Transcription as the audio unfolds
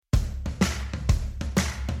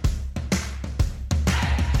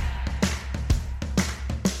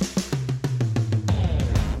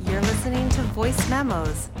Voice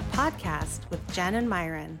Memos, podcast with Jenn and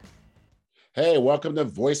Myron. Hey, welcome to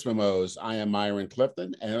Voice Memos. I am Myron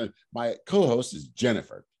Clifton, and my co-host is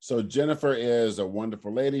Jennifer. So Jennifer is a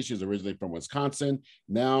wonderful lady. She's originally from Wisconsin,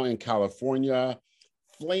 now in California,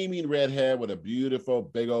 flaming redhead with a beautiful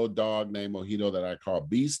big old dog named Mojito that I call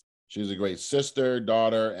Beast. She's a great sister,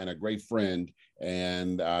 daughter, and a great friend,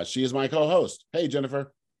 and she is my co-host. Hey,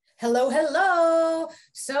 Jennifer. Hello.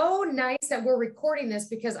 So nice that we're recording this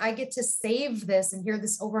because I get to save this and hear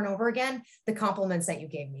this over and over again, the compliments that you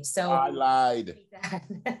gave me. So I lied.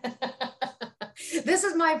 This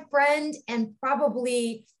is my friend and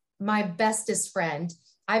probably my bestest friend.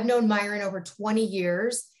 I've known Myron over 20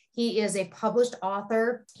 years. He is a published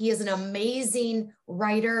author. He is an amazing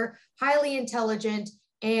writer, highly intelligent.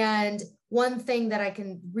 And one thing that I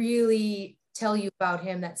can really tell you about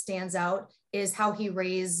him that stands out is how he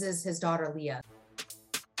raises his daughter, Leah.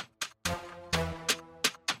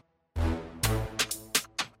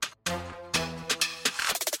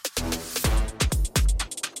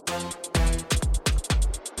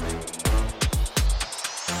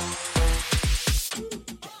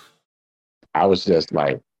 I was just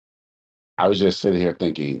sitting here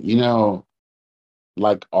thinking,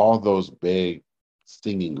 like all those big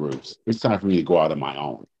singing groups, it's time for me to go out on my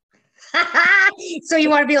own. So you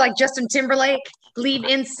want to be like Justin Timberlake, leave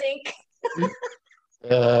NSYNC? You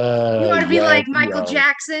want to be like Michael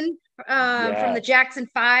Jackson from the Jackson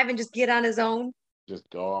 5 and just get on his own? Just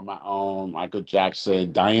go on my own. Michael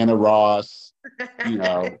Jackson, Diana Ross,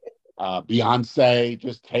 Beyonce,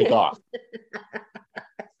 just take off.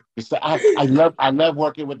 I love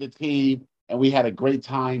working with the team, and we had a great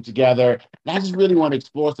time together. And I just really want to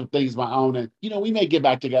explore some things of my own. And, we may get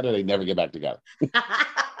back together. They never get back together.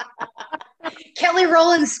 Kelly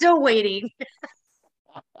Rowland's still waiting.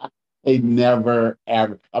 They never,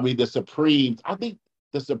 ever. I mean, the Supremes, I think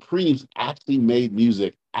the Supremes actually made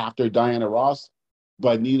music after Diana Ross,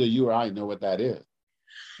 but neither you or I know what that is.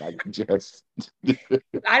 I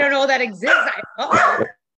don't know that exists.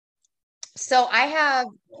 So I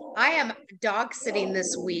am dog sitting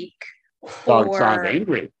this week. Sounds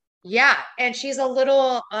angry. Yeah, and she's a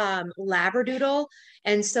little labradoodle,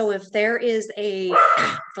 and so if there is a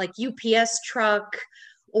like UPS truck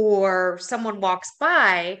or someone walks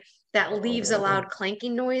by that leaves a loud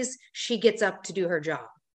clanking noise, she gets up to do her job.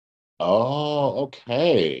 Oh,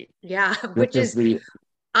 okay. Yeah, which is the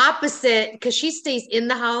opposite, because she stays in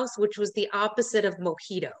the house, which was the opposite of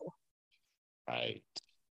Mojito. Right.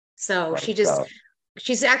 So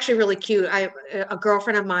she's actually really cute. A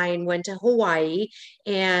girlfriend of mine went to Hawaii,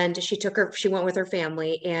 and she went with her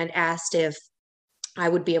family and asked if I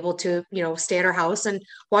would be able to, stay at her house and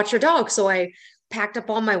watch her dog. So I packed up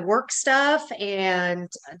all my work stuff and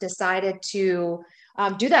decided to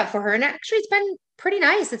do that for her. And actually it's been pretty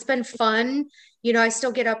nice. It's been fun. I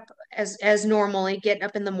still get up as normally, get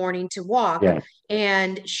up in the morning to walk. Yeah.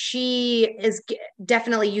 And she is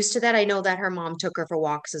definitely used to that. I know that her mom took her for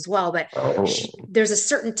walks as well, but there's a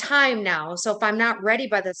certain time now. So if I'm not ready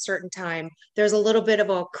by that certain time, there's a little bit of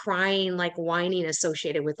a crying, like whining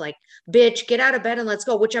associated with like, bitch, get out of bed and let's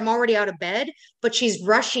go, which I'm already out of bed, but she's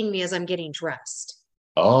rushing me as I'm getting dressed.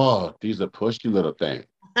 Oh, she's a pushy little thing.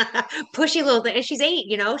 Pushy little thing. She's 8,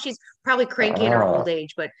 she's probably cranky in her old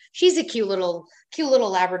age, but she's a cute little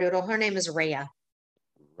labradoodle. Her name is Rhea.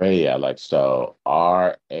 Rhea, like so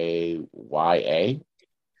Raya?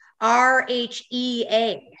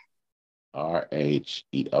 RHEA.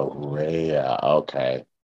 Rhea. Okay.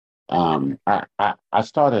 I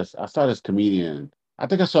started as comedian. I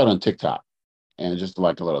think I saw it on TikTok, and just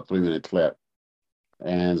like a little 3-minute clip.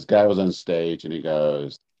 And this guy was on stage, and he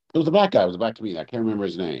goes, it was a black guy. It was a black comedian. I can't remember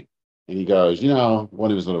his name. And he goes,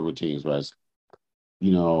 one of his little routines was,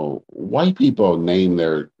 white people name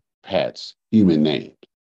their pets human names.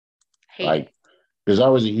 Like, there's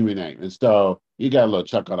always a human name. And so you got a little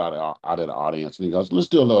chuckle out of the audience. And he goes, let's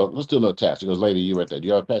do a little test. He goes, lady, you right there. Do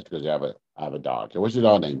you have a pet? Because I have a dog. So what's your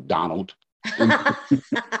dog name? Donald. That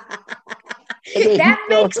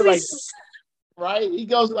makes me... Right? He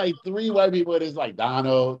goes like 3 white people, and it's like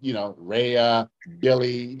Donald, Rhea,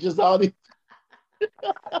 Billy, just all these.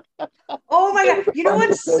 Oh my God.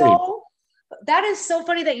 That is so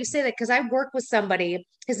funny that you say that, because I work with somebody,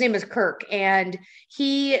 his name is Kirk, and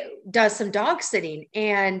he does some dog sitting.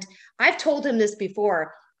 And I've told him this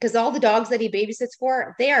before, because all the dogs that he babysits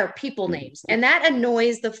for, they are people names. And that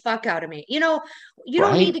annoys the fuck out of me. You don't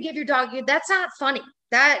need to give your dog, that's not funny.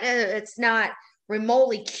 It's not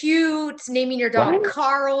remotely cute. Naming your dog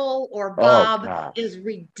Carl or Bob is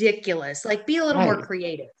ridiculous. Like, be a little more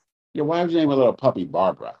creative. Yeah, why would you name a little puppy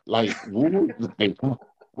Barbara? Like,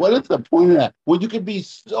 what What is the point of that? Well, you can be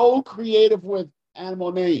so creative with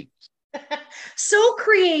animal names. So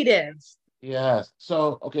creative. Yes.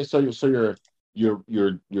 So okay,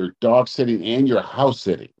 you're dog sitting and you're house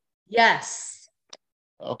sitting. Yes.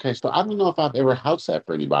 Okay, so I don't know if I've ever house sat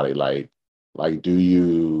for anybody. Like do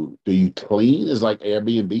you clean? Is like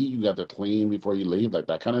Airbnb, you got to clean before you leave, like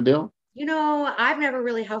that kind of deal? I've never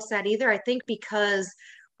really house sat either. I think because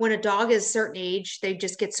when a dog is a certain age, they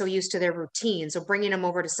just get so used to their routine. So bringing them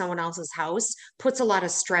over to someone else's house puts a lot of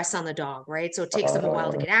stress on the dog, right? So it takes them a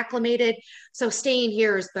while to Uh, get acclimated. So staying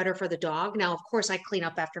here is better for the dog. Now, of course, I clean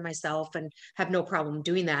up after myself and have no problem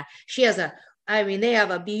doing that. They have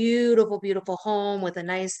a beautiful, beautiful home with a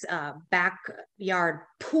nice backyard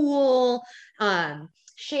pool.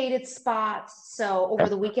 Shaded spots. So over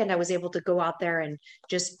the weekend, I was able to go out there and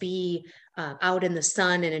just be out in the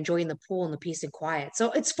sun and enjoying the pool and the peace and quiet.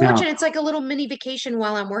 So it's now fortunate. It's like a little mini vacation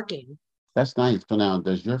while I'm working. that's nice. So now,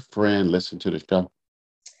 does your friend listen to the show?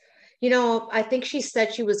 I think she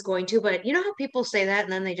said she was going to, but you know how people say that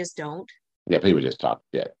and then they just don't? Yeah, people just talk.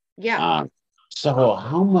 Yeah. Yeah. Um, so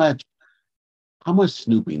how much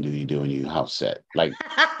snooping do you do when you house sit? Like,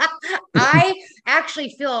 I actually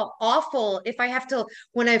feel awful if I have to.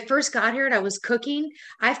 When I first got here and I was cooking,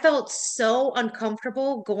 I felt so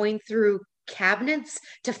uncomfortable going through cabinets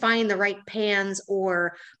to find the right pans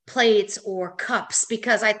or plates or cups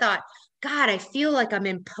because I thought, God, I feel like I'm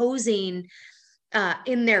imposing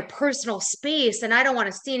in their personal space and I don't want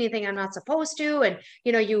to see anything I'm not supposed to. And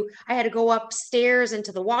I had to go upstairs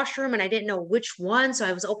into the washroom and I didn't know which one. So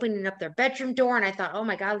I was opening up their bedroom door and I thought, oh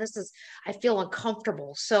my God, I feel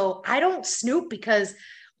uncomfortable. So I don't snoop because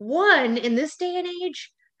one, in this day and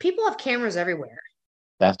age, people have cameras everywhere.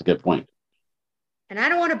 that's a good point. And I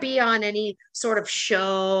don't want to be on any sort of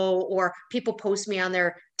show or people post me on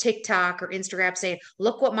their TikTok or Instagram saying,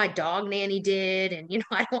 look what my dog nanny did. And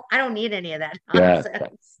I don't need any of that Yeah,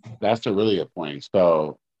 nonsense. that's a really good point.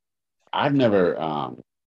 So I've never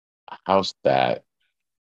housed that,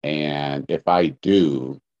 and if I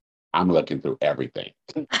do, I'm looking through everything.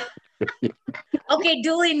 Okay,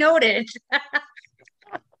 duly noted.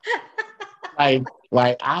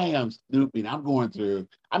 Like I am snooping. I'm going through.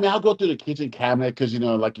 I mean, I'll go through the kitchen cabinet because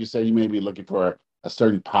like you said, you may be looking for a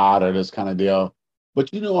certain pot or this kind of deal.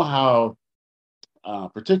 But you know how,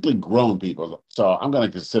 particularly grown people. So I'm going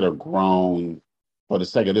to consider grown for the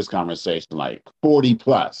sake of this conversation, like 40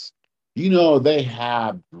 plus. They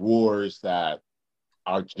have drawers that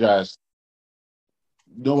are just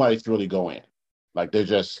nobody's really going. Like it's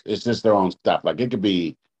just their own stuff. Like it could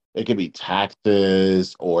be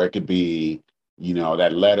taxes, or it could be,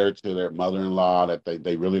 that letter to their mother-in-law that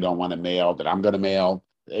they really don't want to mail that I'm gonna mail.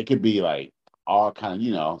 It could be like all kind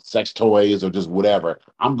of, sex toys or just whatever.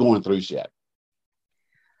 I'm going through shit.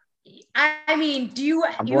 I mean, do you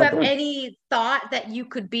I'm you going have through. any thought that you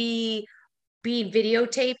could be being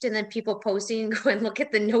videotaped and then people posting and going, look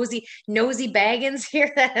at the nosy baggins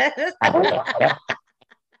here?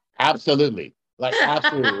 Absolutely. Like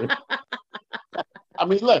absolutely. I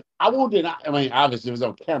mean, look, I won't deny. I mean, obviously, if it's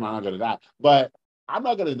on camera, I'm not going to deny. But I'm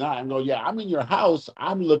not going to deny. I'm going, yeah, I'm in your house.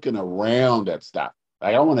 I'm looking around at stuff.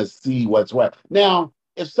 Like, I want to see what's what. Now,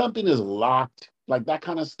 if something is locked, like that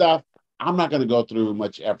kind of stuff, I'm not going to go through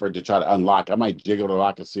much effort to try to unlock. I might jiggle the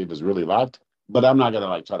lock and see if it's really locked, but I'm not going to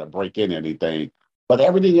like try to break in anything. But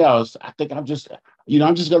everything else, I think I'm just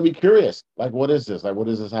going to be curious. Like, what is this? Like, what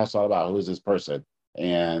is this house all about? Who is this person?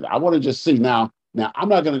 And I want to just see now. Now, I'm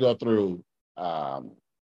not going to go through um,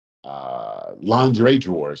 lingerie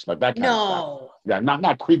drawers, like that kind of stuff. No, Yeah,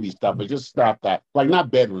 not creepy stuff, but just stuff that, like,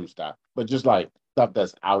 not bedroom stuff, but just like stuff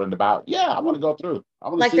that's out and about. Yeah, I want to go through. I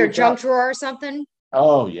want to like see their what's up. junk drawer or something.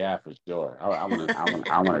 Oh yeah, for sure.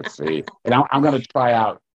 I want to see, and I'm going to try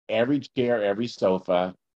out every chair, every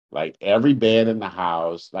sofa, like every bed in the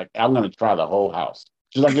house. Like I'm going to try the whole house,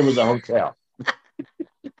 just like it was a hotel.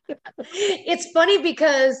 It's funny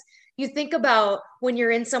because you think about when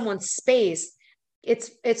you're in someone's space,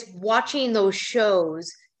 it's watching those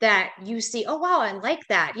shows that you see, oh wow, I like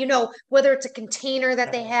that. Whether it's a container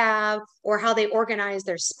that they have or how they organize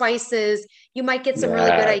their spices, you might get some really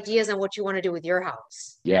good Yeah, ideas on what you want to do with your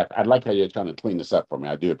house. yeah. I like how you're trying to clean this up for me.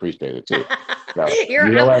 I do appreciate it too. So You're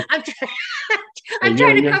you know what? I'm Hey, I'm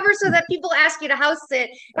trying to cover so that people ask you to house sit,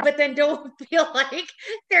 but then don't feel like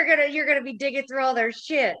you're gonna be digging through all their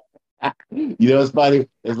shit. It's funny.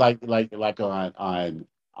 It's like on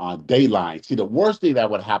Dayline. See, the worst thing that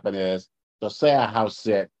would happen is, so say I house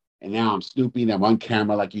sit, and now I'm snooping, I'm on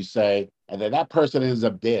camera, like you say, and then that person ends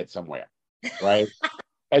up dead somewhere, right?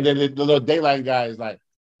 And then the little Dayline guy is like,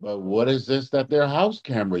 "But what is this that their house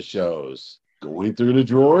camera shows? Going through the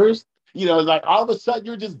drawers?" It's like all of a sudden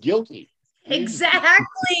you're just guilty.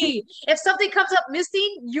 Exactly. If something comes up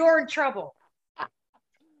missing, you're in trouble.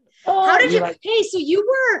 Oh, How did you? like, Hey, so you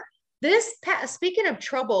were speaking of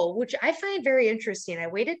trouble, which I find very interesting. I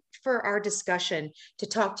waited for our discussion to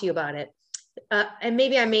talk to you about it. And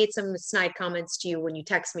maybe I made some snide comments to you when you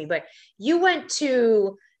text me, but you went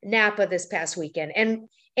to Napa this past weekend.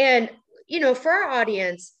 And for our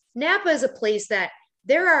audience, Napa is a place that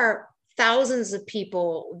there are thousands of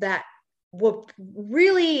people that will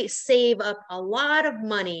really save up a lot of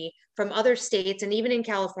money from other states and even in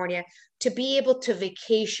California to be able to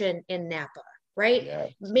vacation in Napa, right?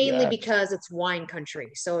 yes, Mainly yes, because it's wine country.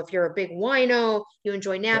 So if you're a big wino, you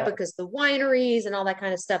enjoy Napa yes. because the wineries and all that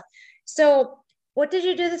kind of stuff. So what did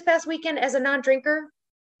you do this past weekend as a non-drinker?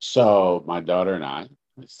 So my daughter and I,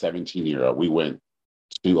 17-year-old, we went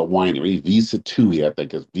to a winery, Visa Tui, I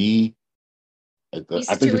think it's V. I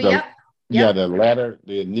Visa think it's Tui, the yep. yeah,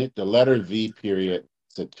 Yep. the letter V period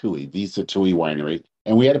Satui, Visa Tui Winery,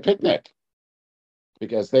 and we had a picnic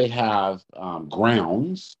because they have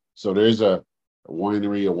grounds. So there's a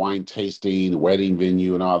winery, a wine tasting, wedding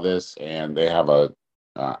venue, and all this, and they have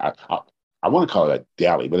I want to call it a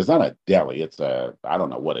deli, but it's not a deli. It's I don't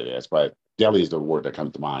know what it is, but deli is the word that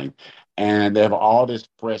comes to mind. And they have all this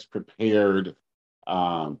fresh prepared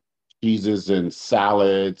um, cheeses and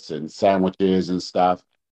salads and sandwiches and stuff.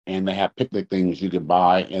 And they have picnic things you could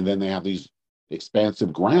buy, and then they have these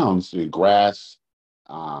expansive grounds, grass,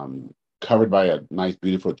 um, covered by a nice,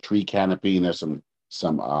 beautiful tree canopy, and there's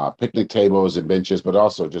some picnic tables and benches, but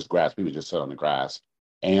also just grass. People just sit on the grass,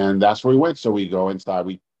 and that's where we went. So we go inside,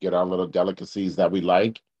 we get our little delicacies that we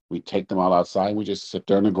like, we take them all outside, and we just sit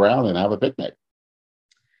there on the ground and have a picnic.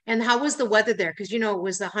 And how was the weather there? Because it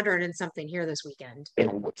was 100 and something here this weekend.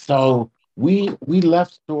 So we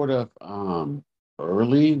left sort of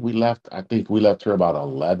early. We left, I think we left here about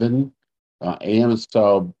 11 a.m.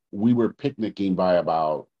 So we were picnicking by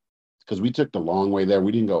about because we took the long way there.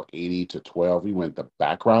 We didn't go 80 to 12. We went the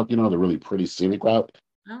back route, the really pretty scenic route.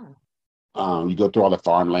 Oh, You go through all the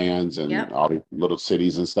farmlands and yep. all the little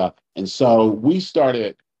cities and stuff. And so we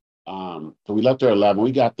started, so we left there at 11.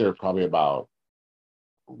 We got there probably about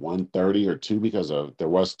 1:30 or 2 because there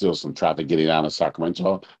was still some traffic getting out of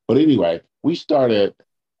Sacramento. But anyway, we started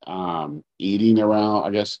eating around, I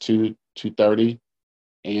guess, 2:30.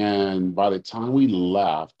 And by the time we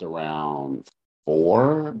left around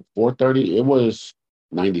 4:30, it was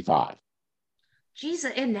 95.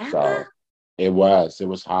 Jesus, in Napa? So it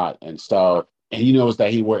was hot. And so, and it's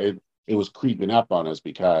that it was creeping up on us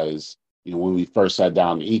because, when we first sat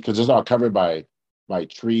down to eat, because it's all covered by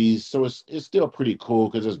trees. So it's still pretty cool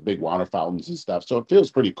because there's big water fountains and stuff. So it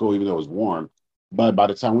feels pretty cool, even though it was warm. But by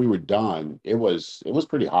the time we were done, it was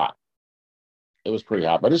pretty hot. It was pretty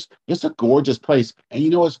hot, but it's a gorgeous place. And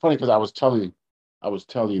it's funny because I was telling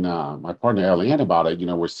my partner Eliane about it.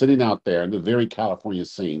 We're sitting out there in the very California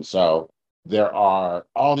scene. So there are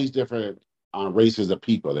all these different races of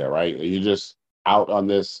people there, right? And you're just out on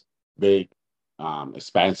this big,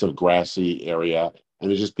 expansive grassy area, and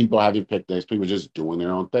there's just people having picnics, people just doing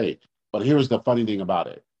their own thing. But here's the funny thing about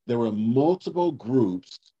it: there were multiple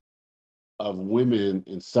groups of women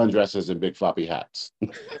in sundresses and big floppy hats.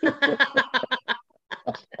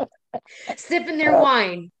 Sipping their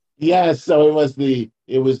wine. Yes, so it was the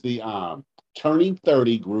turning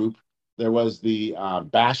 30 group. There was the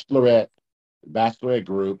bachelorette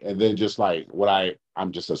group, and then just like what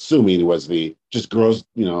I'm just assuming was the just girls,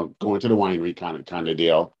 going to the winery kind of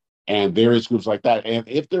deal, and various groups like that. And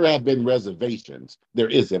if there had been reservations, there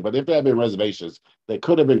isn't, but if there had been reservations, they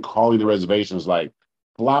could have been calling the reservations like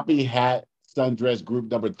floppy hat sundress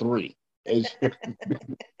group number 3. It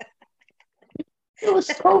was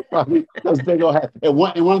so funny. Those big old hats. In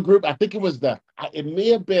one group, I think it may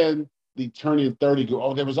have been the turning 30 group.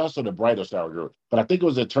 Oh, there was also the bridal shower group, but I think it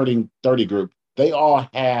was the turning 30 group. They all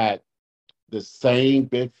had the same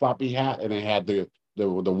big floppy hat, and it had the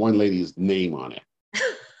one lady's name on it.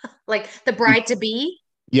 Like the bride to be?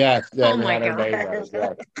 Yes, Oh that my had her name on God. it.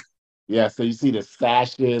 Yes. Yeah, so you see the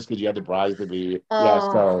sashes because you had the brides to be. Yeah,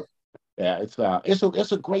 Oh, so yeah,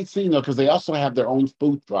 it's a great scene though because they also have their own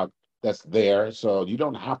food truck that's there, so you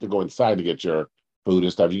don't have to go inside to get your food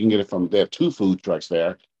and stuff. You can get it from. They have 2 food trucks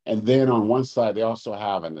there, and then on one side they also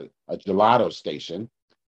have a gelato station,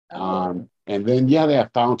 oh. and then yeah, they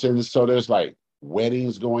have fountains. So there's like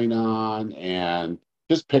weddings going on and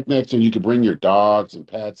just picnics, and you can bring your dogs and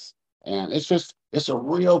pets, and it's a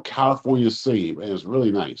real California scene, and it's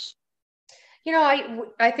really nice.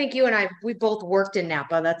 I think you and I, we both worked in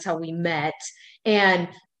Napa. That's how we met. And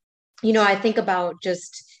I think about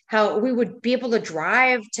just how we would be able to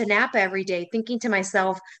drive to Napa every day, thinking to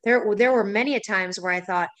myself, there were many a times where I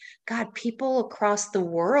thought, God, people across the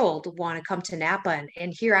world want to come to Napa,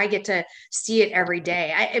 and here I get to see it every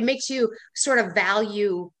day. It makes you sort of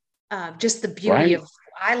value just the beauty Right. of.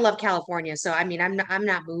 I love California, so I mean, I'm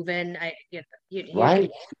not moving.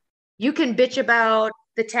 Right. You can bitch about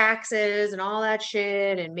the taxes and all that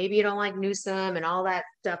shit, and maybe you don't like Newsom and all that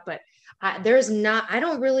stuff, but I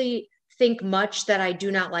don't really think much that I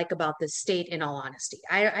do not like about this state, in all honesty.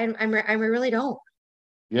 I really don't.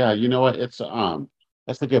 Yeah, you know what?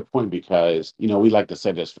 That's a good point because we like to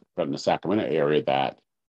say this from the Sacramento area that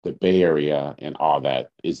the Bay Area and all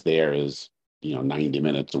that is there is 90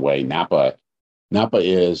 minutes away. Napa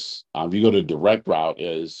is if you go to direct route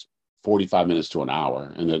is 45 minutes to an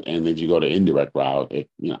hour, and if you go to indirect route,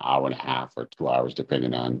 hour and a half or 2 hours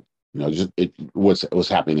depending on just what's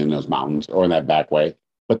happening in those mountains or in that back way.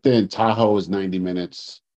 But then Tahoe is 90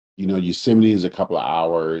 minutes. Yosemite is a couple of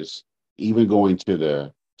hours. Even going to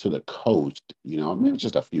the coast, maybe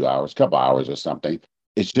just a few hours, couple hours or something.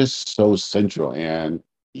 It's just so central. And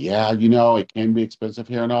yeah, it can be expensive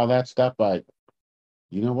here and all that stuff, but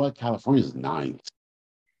you know what? California's nice,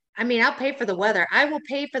 I mean, I'll pay for the weather. I will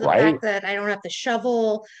pay for the right? fact that I don't have to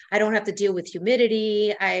shovel. I don't have to deal with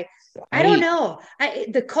humidity. I don't Right. know.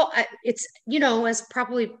 It's, as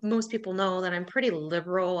probably most people know, that I'm pretty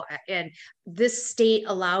liberal, and this state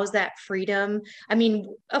allows that freedom. I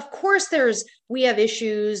mean, of course we have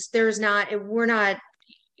issues. It,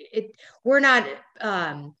 we're not,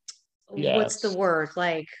 what's the Yes. word?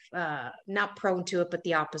 Like, not prone to it, but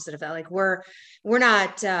the opposite of that. Like we're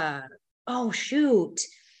not, oh shoot,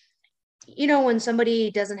 when somebody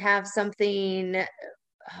doesn't have something,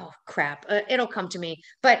 oh crap, it'll come to me.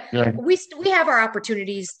 But Yeah. we have our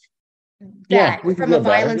opportunities, Yeah. that We can from a get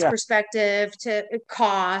better. violence Yeah. perspective to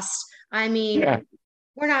cost. I mean, Yeah.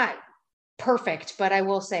 we're not perfect, but I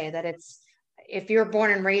will say that if you're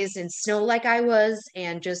born and raised in snow like I was,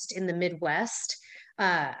 and just in the Midwest,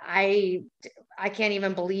 I can't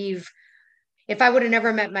even believe, if I would have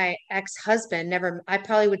never met my ex-husband, I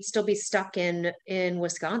probably would still be stuck in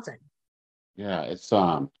Wisconsin. Yeah.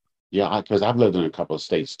 Yeah, because I've lived in a couple of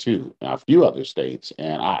states too, a few other states,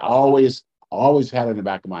 and I always had it in the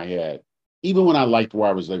back of my head, even when I liked where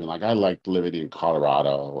I was living. Like I liked living in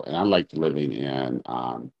Colorado, and I liked living in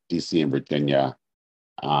DC and Virginia.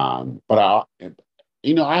 But I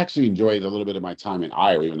actually enjoyed a little bit of my time in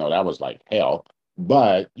Iowa, even though that was like hell.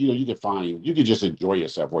 But you could just enjoy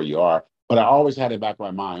yourself where you are. But I always had it back in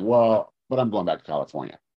my mind. Well, but I'm going back to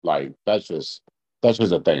California. Like that's just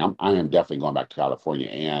a thing. I am definitely going back to California.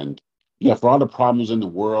 And yeah, for all the problems in the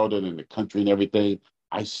world and in the country and everything,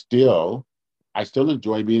 I still, I still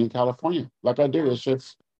enjoy being in California. Like I do. It's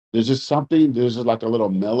just there's just something. There's just like a little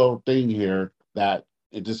mellow thing here that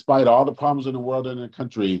and despite all the problems in the world and in the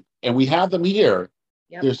country, and we have them here,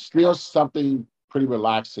 Yep. there's still something pretty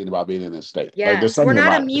relaxing about being in this state. Like there's Yes, something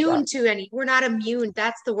relaxing about we're not immune.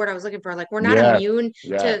 That's the word I was looking for. Like, we're it. not Yes, immune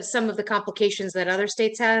yes, to some of the complications that other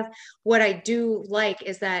states have. What I do like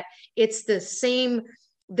is that it's the same,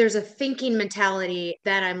 there's a thinking mentality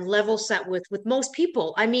that I'm level set with most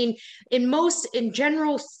people. I mean, in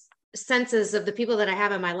general senses of the people that I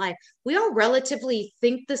have in my life, we all relatively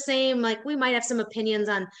think the same. Like, we might have some opinions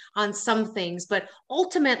on some things, but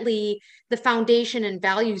ultimately the foundation and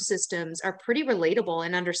value systems are pretty relatable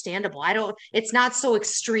and understandable. It's not so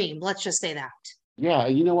extreme. Let's just say that. yeah.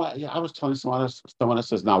 You know what? Yeah, I was telling someone else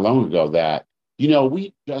says not long ago that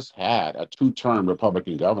we just had a two-term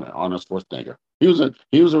Republican governor, Arnold Schwarzenegger. He was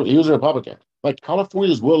a Republican. Like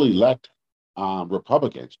Californians will elect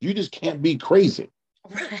Republicans. You just can't be crazy.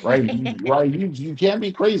 Right, Right. right. You can't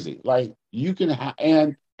be crazy. Like you can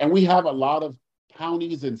and we have a lot of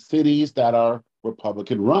counties and cities that are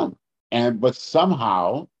Republican run, but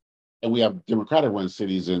somehow, and we have Democratic run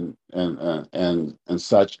cities and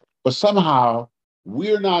such, but somehow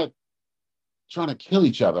we're not trying to kill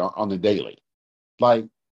each other on the daily. Like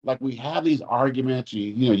like we have these arguments.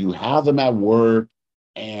 You have them at work,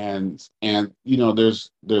 and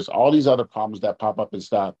there's all these other problems that pop up and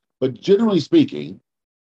stuff. But generally speaking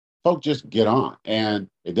folk just get on. And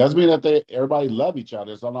it doesn't mean that everybody love each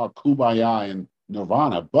other. It's not all kumbaya and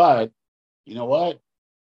nirvana, but you know what?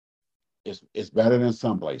 It's better than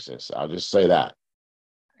some places. I'll just say that.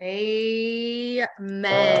 Amen.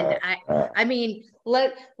 Uh, uh, I mean,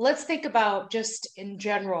 let's think about, just in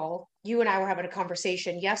general. You and I were having a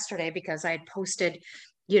conversation yesterday because I had posted,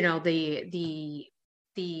 the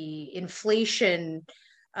inflation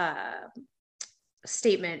uh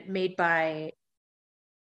statement made by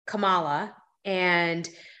Kamala, and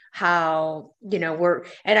how,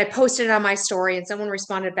 and I posted it on my story and someone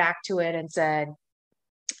responded back to it and said,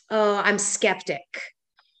 "Oh, I'm skeptic."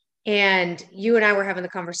 And you and I were having the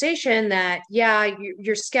conversation that, yeah,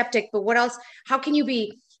 you're skeptic, but what else? How can you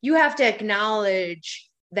be? You have to acknowledge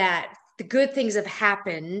that the good things have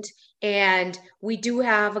happened and we do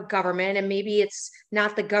have a government, and maybe it's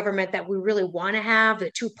not the government that we really want to have,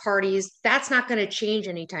 the two parties. That's not going to change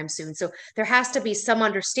anytime soon. So there has to be some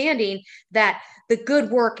understanding that the good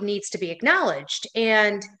work needs to be acknowledged.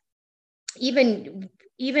 And even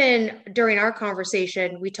during our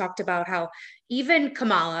conversation, we talked about how even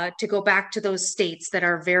Kamala, to go back to those states that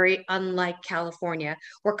are very unlike California,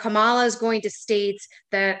 where Kamala is going to states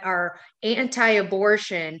that are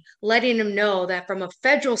anti-abortion, letting them know that from a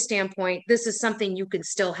federal standpoint, this is something you can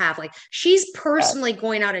still have. Like, she's personally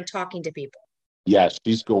going out and talking to people. Yes,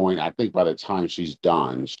 she's going. I think by the time she's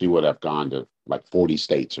done, she would have gone to like 40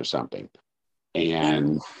 states or something.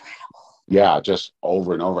 And yeah, just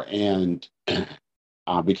over and over. And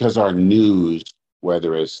because our news,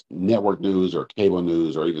 whether it's network news or cable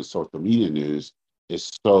news or even social media news,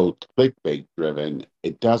 is so clickbait driven,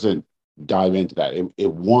 it doesn't dive into that.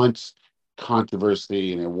 It wants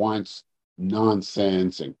controversy and it wants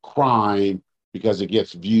nonsense and crime because it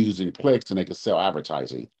gets views and clicks and they can sell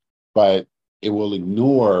advertising. But it will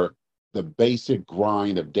ignore the basic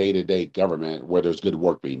grind of day-to-day government where there's good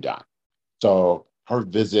work being done. So her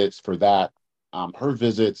visits for that, her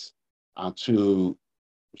visits to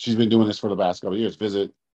she's been doing this for the last couple of years, visit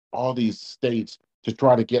all these states to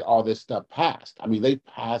try to get all this stuff passed. I mean, they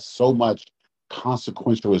passed so much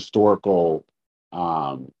consequential historical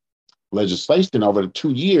legislation over the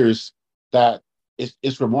 2 years that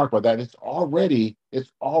it's remarkable that it's already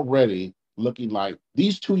looking like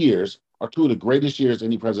these 2 years are two of the greatest years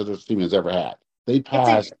any presidential team has ever had. They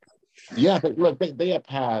passed, they have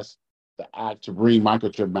passed the act to bring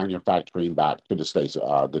microchip manufacturing back to the states,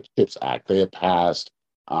 the CHIPS Act. They have passed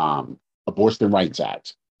Abortion Rights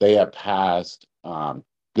Act. They have passed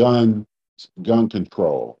gun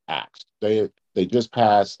control acts. They just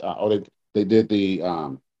passed. They did the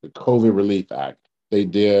COVID Relief Act. They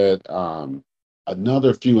did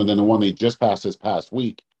another few, and then the one they just passed this past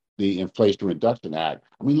week, the Inflation Reduction Act.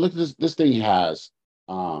 I mean, look at this. This thing has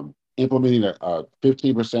implementing a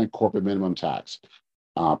 15% corporate minimum tax,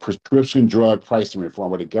 prescription drug pricing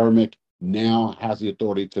reform, where the government now has the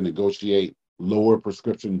authority to negotiate lower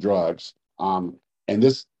prescription drugs. And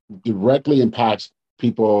this directly impacts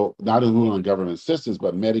people not only on government assistance,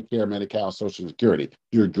 but Medicare, Medi-Cal, Social Security.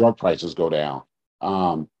 Your drug prices go down.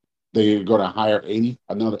 They're going to hire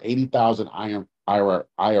another 80,000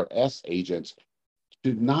 IRS agents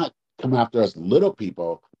to not come after us little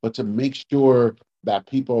people, but to make sure that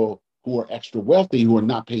people who are extra wealthy, who are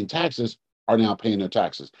not paying taxes, are now paying their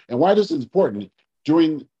taxes. And why this is important,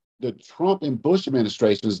 during the Trump and Bush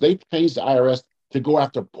administrations, they changed the IRS to go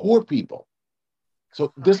after poor people.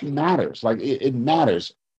 So this matters. Like it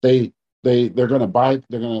matters. They're going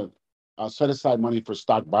to set aside money for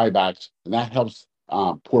stock buybacks, and that helps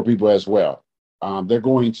poor people as well. They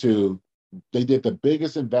did the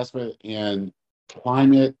biggest investment in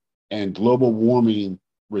climate and global warming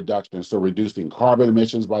reduction. So reducing carbon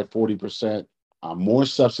emissions by 40%, more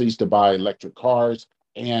subsidies to buy electric cars,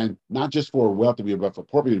 and not just for wealthy people, but for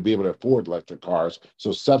poor people to be able to afford electric cars.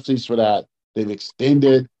 So subsidies for that. They've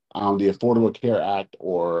extended the Affordable Care Act,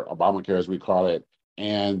 or Obamacare as we call it,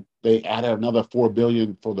 and they added another $4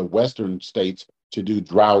 billion for the Western states to do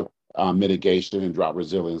drought mitigation and drought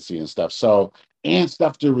resiliency and stuff. So, and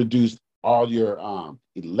stuff to reduce all your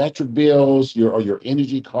electric bills, your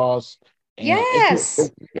energy costs. And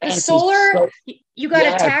yes, the solar. You got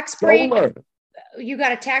a tax break. Solar. You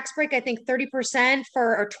got a tax break, I think 30%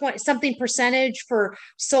 for, or 20 something percentage for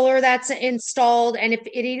solar that's installed. And if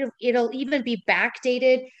it'll even be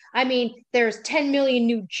backdated. I mean, there's 10 million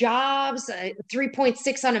new jobs,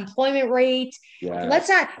 3.6 unemployment rate. Yes. Let's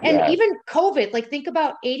not, and even COVID, like think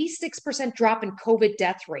about 86% drop in COVID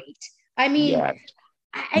death rate. I mean,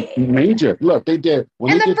 major. Look, they did.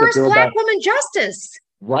 And the first Black woman justice.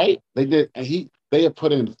 Right. They did. And they had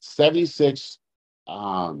put in 76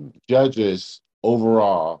 judges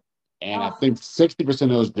overall, and I think 60% of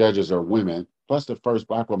those judges are women, plus the first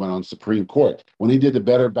Black woman on Supreme Court. When he did the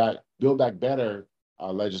Build Back Better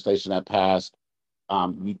legislation that passed,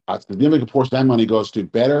 a significant portion of that money goes to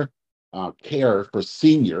better care for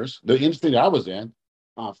seniors, the industry that I was in,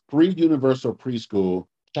 free universal preschool,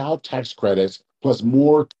 child tax credits, plus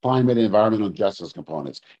more climate and environmental justice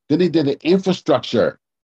components. Then they did the infrastructure.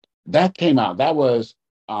 That came out. That was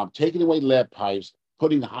taking away lead pipes,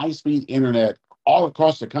 putting high-speed internet all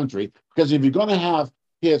across the country, because if you're going to have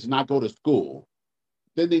kids not go to school,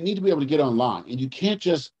 then they need to be able to get online. And you can't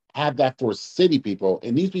just have that for city people.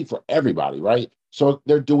 It needs to be for everybody, right? So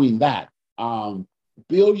they're doing that.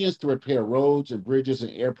 Billions to repair roads and bridges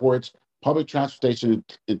and airports, public transportation,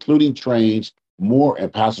 including trains, more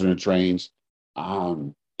and passenger trains.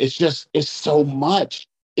 It's so much.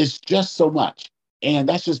 It's just so much. And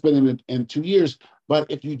that's just been in 2 years. But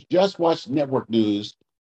if you just watch network news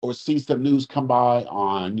or see some news come by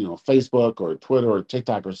on, Facebook or Twitter or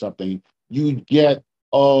TikTok or something, you get,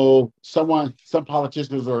 some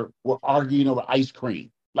politicians were arguing over ice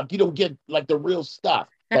cream. Like you don't get like the real stuff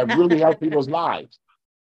that really helps people's lives.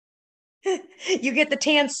 You get the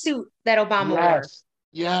tan suit that Obama wore.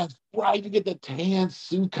 Yes, right. You get the tan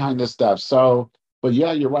suit kind of stuff. So, but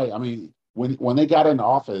yeah, you're right. I mean, when they got in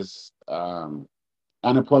office,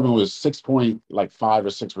 unemployment was 6.5 or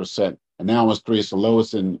 6%, and now it's 3. It's the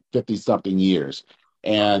lowest in 50 something years.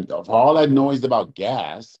 And for all that noise about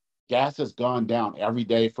gas has gone down every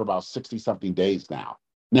day for about 60 something days now.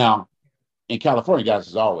 Now, in California, gas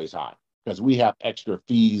is always high because we have extra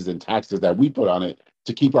fees and taxes that we put on it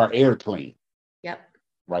to keep our air clean. Yep.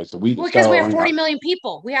 Right. So because we have 40 million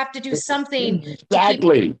people. We have to do something.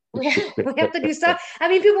 Exactly. We have to do stuff. I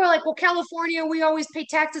mean, people are like, well, California, we always pay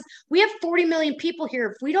taxes. We have 40 million people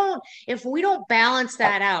here. If we don't balance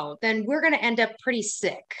that out, then we're going to end up pretty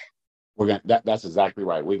sick. That's exactly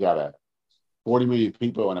right. We got 40 million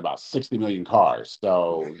people and about 60 million cars.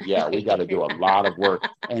 So yeah, we got to do a lot of work.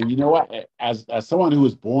 And you know what? As someone who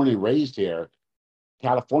was born and raised here,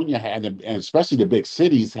 California had, and especially the big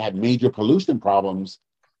cities, had major pollution problems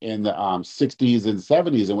in the 60s and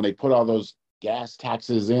 70s. And when they put all those gas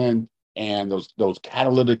taxes in and those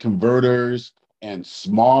catalytic converters and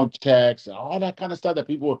smog checks and all that kind of stuff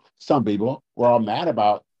that some people were all mad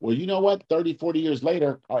about. Well, you know what? 30, 40 years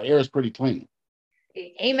later, our air is pretty clean.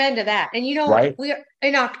 Amen to that. And right? we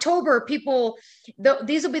in October, these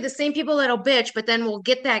will be the same people that'll bitch, but then we'll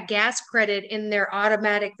get that gas credit in their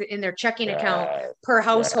checking account per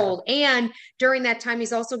household. And during that time,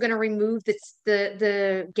 he's also going to remove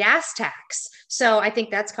the gas tax. So I think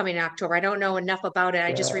that's coming in October. I don't know enough about it.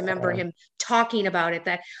 I just remember him talking about it,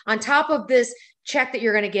 that on top of this check that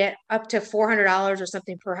you're going to get up to $400 or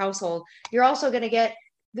something per household, you're also going to get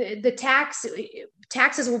the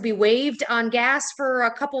taxes will be waived on gas for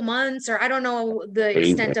a couple months, or I don't know the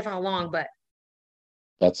extent of how long, but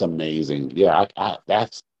that's amazing. Yeah,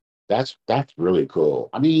 that's really cool.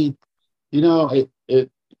 I mean, the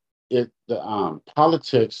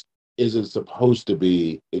politics isn't supposed to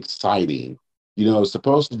be exciting. It's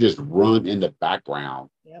supposed to just run in the background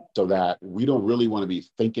so that we don't really want to be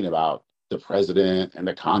thinking about the president and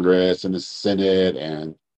the Congress and the Senate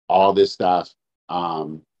and all this stuff.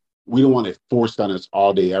 We don't want it forced on us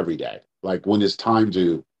all day, every day. Like when it's time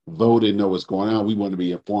to vote and know what's going on, we want to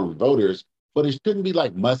be informed voters, but it shouldn't be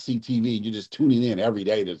like must-see TV. You're just tuning in every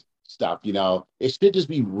day to stuff, It should just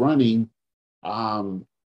be running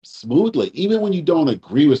smoothly. Even when you don't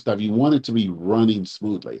agree with stuff, you want it to be running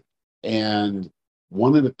smoothly. And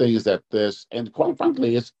one of the things and quite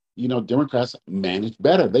frankly, is, Democrats manage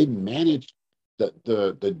better. They manage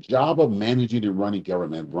the job of managing and running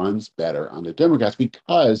government runs better under Democrats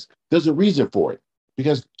because there's a reason for it.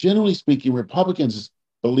 Because generally speaking, Republicans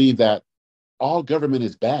believe that all government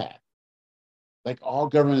is bad. Like all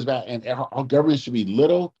government is bad, and all government should be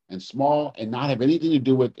little and small and not have anything to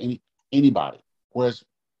do with anybody. Whereas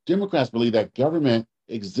Democrats believe that government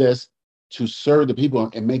exists to serve the people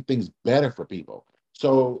and make things better for people.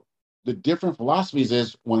 So the different philosophies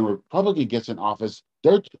is when a Republican gets in office,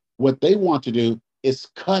 what they want to do is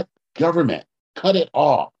cut government, cut it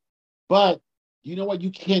all. But you know what? You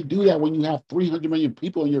can't do that when you have 300 million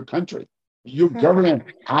people in your country. Your government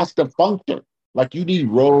has to function. Like you need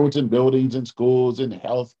roads and buildings and schools and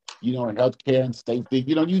health, and healthcare and safety.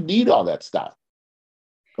 You need all that stuff.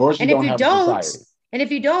 Or you don't have a society. And if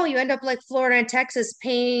you don't, you end up like Florida and Texas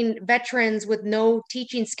paying veterans with no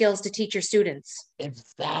teaching skills to teach your students.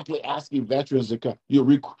 Exactly. Asking veterans to come.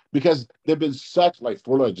 Because there've been like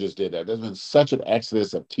Florida just did that. There's been such an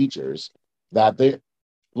exodus of teachers that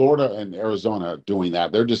Florida and Arizona are doing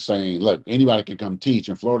that. They're just saying, look, anybody can come teach.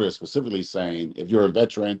 And Florida is specifically saying, if you're a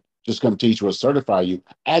veteran, just come teach, we'll certify you,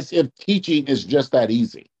 as if teaching is just that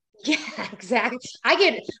easy. Yeah, exactly.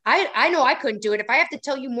 I know I couldn't do it. If I have to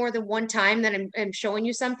tell you more than one time that I'm showing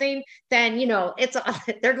you something, then it's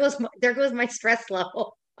there goes my stress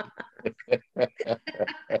level.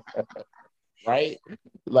 Right?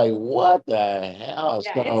 Like what the hell?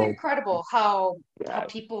 Yeah, it's incredible how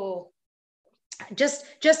people just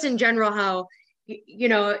in general, how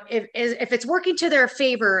if it's working to their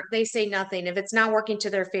favor, they say nothing. If it's not working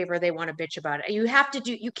to their favor, they want to bitch about it.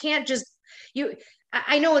 You can't just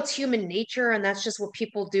I know it's human nature, and that's just what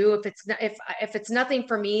people do. If it's not, if it's nothing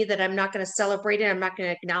for me, that I'm not going to celebrate it, I'm not going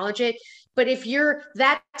to acknowledge it. But if you're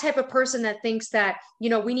that type of person that thinks that,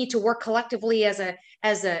 we need to work collectively as a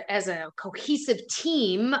cohesive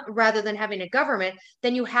team rather than having a government,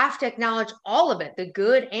 then you have to acknowledge all of it, the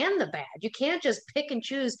good and the bad. You can't just pick and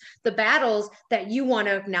choose the battles that you want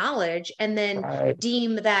to acknowledge and then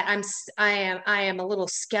deem that I am a little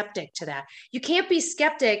skeptic to that. You can't be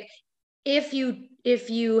skeptic if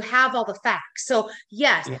you have all the facts. So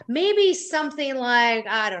yes, maybe something like,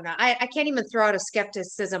 I don't know, I can't even throw out a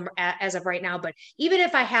skepticism as of right now, but even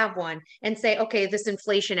if I have one and say, okay, this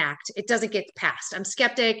Inflation Act, it doesn't get passed, I'm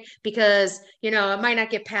skeptic because it might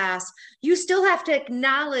not get passed. You still have to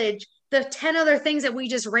acknowledge the 10 other things that we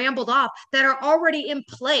just rambled off that are already in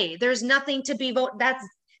play. There's nothing to be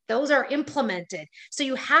those are implemented. So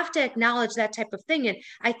you have to acknowledge that type of thing. And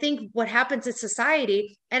I think what happens in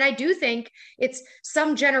society, and I do think it's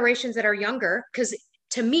some generations that are younger, because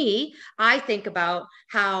to me, I think about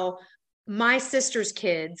how my sister's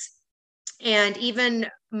kids, and even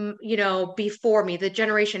before me, the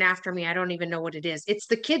generation after me, I don't even know what it is. It's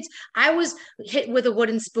the kids. I was hit with a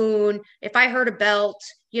wooden spoon. If I heard a belt,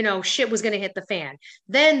 shit was going to hit the fan.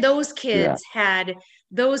 Then those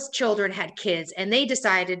children had kids, and they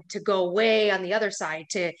decided to go way on the other side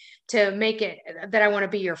to make it that I want to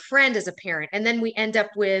be your friend as a parent. And then we end up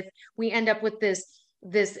with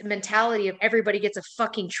this mentality of everybody gets a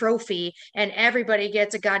fucking trophy and everybody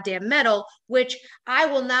gets a goddamn medal, which I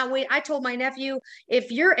will not wait. I told my nephew,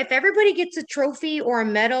 if everybody gets a trophy or a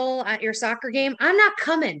medal at your soccer game, I'm not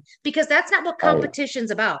coming, because that's not what competition's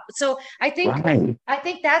about. So I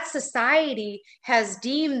think that society has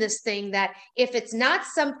deemed this thing that if it's not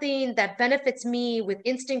something that benefits me with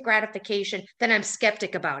instant gratification, then I'm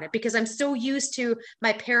skeptic about it, because I'm so used to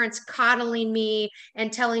my parents coddling me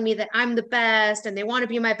and telling me that I'm the best and they want to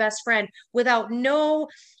be my best friend, without no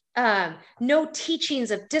teachings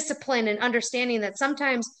of discipline and understanding that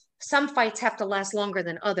sometimes some fights have to last longer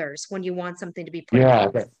than others when you want something to be put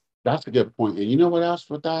in. That's a good point. And you know what else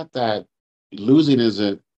with that losing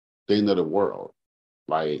isn't the end of the world,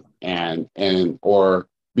 like and or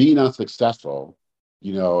being unsuccessful,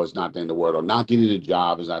 is not the end of the world, or not getting a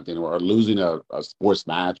job is not the end of the world, or losing a sports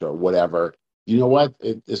match or whatever. You know what?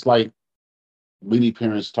 It's like many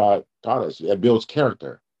parents taught us, it builds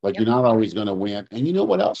character. Like you're not always going to win. And you know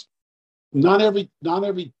what else? Not every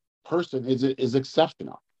person is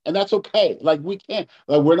exceptional, and that's okay. Like we can't.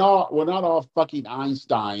 Like we're not all fucking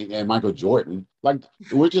Einstein and Michael Jordan. Like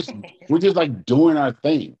we're just like doing our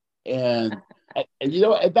thing, and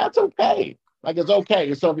and that's okay. Like it's okay.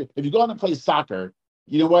 And so if you go out and play soccer,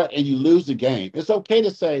 you know what, and you lose the game, it's okay to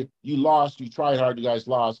say you lost. You tried hard. You guys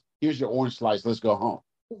lost. Here's your orange slice. Let's go home.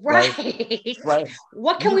 Right.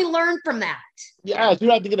 What can we learn from that? Yeah, you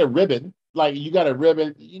don't have to get a ribbon. Like you got a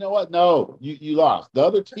ribbon. You know what? No, you lost. The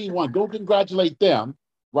other team won. Go congratulate them,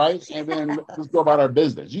 right? And then let's go about our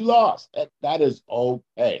business. You lost. That is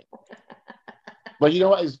okay. But you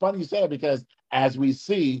know what? It's funny you say it, because as we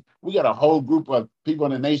see, we got a whole group of people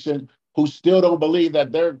in the nation who still don't believe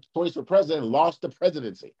that their choice for president lost the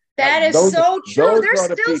presidency. That is so true. They're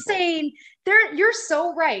still saying you're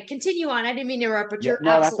so right. Continue on. I didn't mean to interrupt, but you're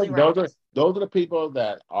absolutely right. Those are the people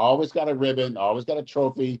that always got a ribbon, always got a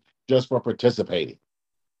trophy just for participating.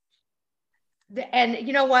 And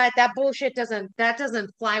you know what? That bullshit doesn't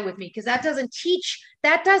fly with me, because that doesn't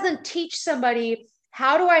teach somebody,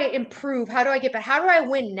 how do I improve? How do I get better? How do I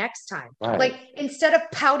win next time? Right. Like, instead of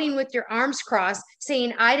pouting with your arms crossed,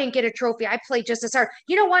 saying, I didn't get a trophy, I played just as hard.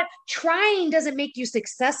 You know what? Trying doesn't make you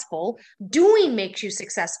successful. Doing makes you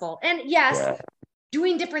successful. And yes,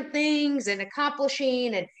 doing different things and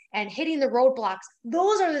accomplishing and hitting the roadblocks,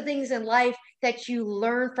 those are the things in life that you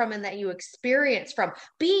learn from and that you experience from.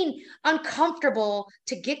 Being uncomfortable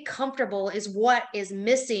to get comfortable is what is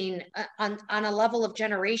missing on a level of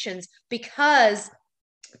generations, because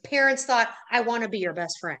parents thought, I want to be your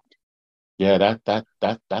best friend. Yeah,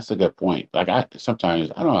 that's a good point. Like I don't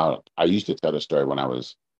know. I used to tell the story when I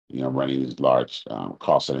was, running these large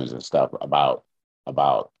call centers and stuff about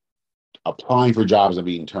applying for jobs and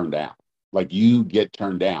being turned down. Like you get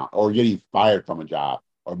turned down, or getting fired from a job,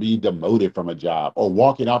 or being demoted from a job, or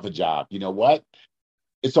walking off a job. You know what?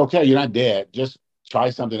 It's okay. You're not dead. Just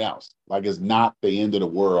try something else. Like it's not the end of the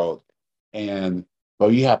world.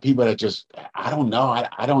 But you have people that just, I don't know.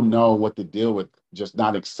 I don't know what to deal with, just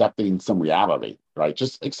not accepting some reality, right?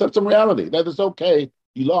 Just accept some reality. That it's okay.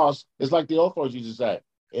 You lost. It's like the old folks used to say,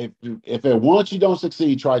 if it once you don't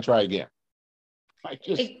succeed, try again. Like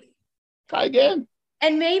just try again.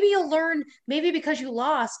 And maybe you'll learn, maybe because you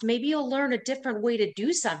lost, maybe you'll learn a different way to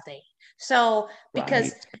do something. So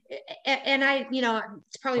because, right. and I,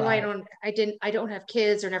 it's probably why Right. I don't have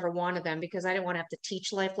kids or never wanted them, because I didn't want to have to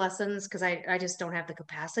teach life lessons, because I just don't have the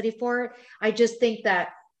capacity for it. I just think that,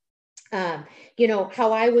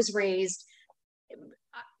 how I was raised,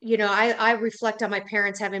 I reflect on my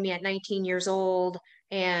parents having me at 19 years old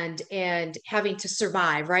and having to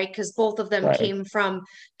survive, right? Because both of them Right.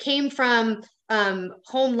 came from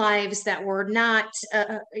home lives that were not,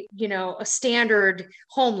 a standard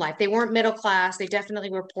home life. They weren't middle class. They definitely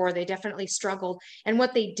were poor. They definitely struggled. And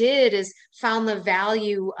what they did is found the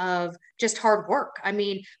value of just hard work. I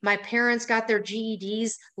mean, my parents got their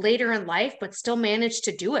GEDs later in life, but still managed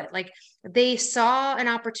to do it. Like, they saw an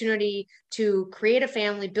opportunity to create a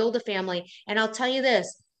family, build a family. And I'll tell you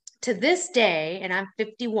this, to this day, and I'm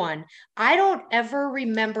 51, I don't ever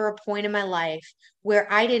remember a point in my life where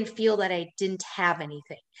I didn't feel that I didn't have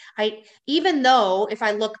anything. Even though if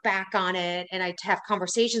I look back on it and I have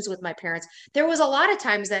conversations with my parents, there was a lot of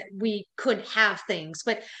times that we could have things,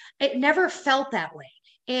 but it never felt that way.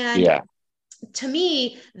 And Yeah. to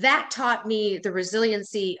me, that taught me the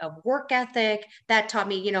resiliency of work ethic. That taught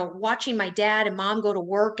me, watching my dad and mom go to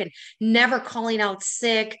work and never calling out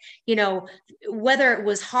sick, whether it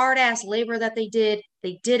was hard ass labor that they did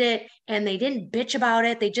it and they didn't bitch about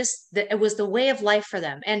it. It was the way of life for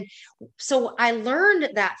them. And so I learned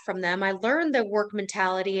that from them. I learned the work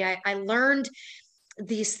mentality. I learned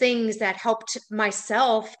these things that helped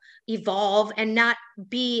myself evolve and not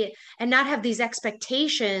have these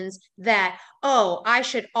expectations that, oh, I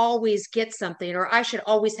should always get something, or I should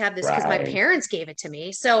always have this because my Right. parents gave it to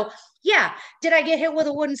me. So yeah, did I get hit with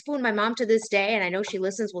a wooden spoon? My mom, to this day, and I know she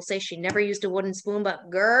listens, will say she never used a wooden spoon, but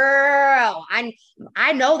girl,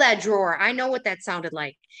 I know that drawer. I know what that sounded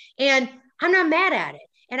like. And I'm not mad at it.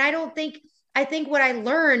 And I think what I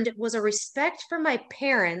learned was a respect for my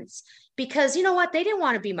parents, because you know what, they didn't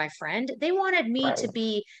want to be my friend. Right. They wanted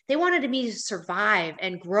me to survive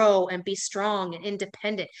and grow and be strong and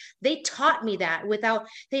independent. They taught me that without,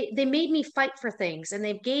 they made me fight for things, and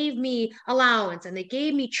they gave me allowance, and they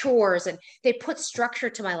gave me chores, and they put structure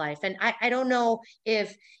to my life. And I don't know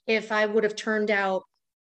if I would have turned out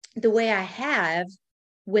the way I have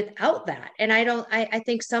without that. And I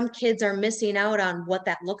think some kids are missing out on what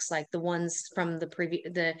that looks like, the ones from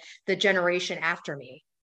the generation after me.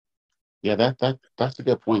 Yeah, that's a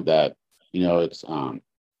good point. That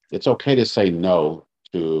it's okay to say no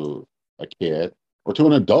to a kid or to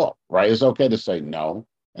an adult, right? It's okay to say no,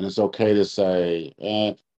 and it's okay to say,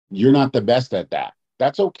 you're not the best at that.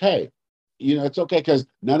 That's okay. It's okay, because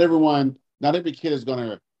not every kid is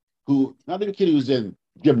gonna not every kid who's in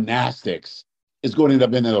gymnastics is going to end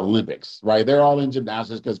up in the Olympics, right? They're all in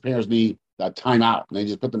gymnastics because parents need a timeout, and they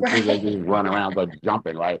just put them kids, they Right. just run around like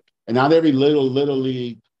jumping, right? And not every little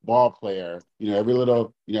league ball player, every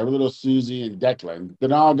little Susie and Declan,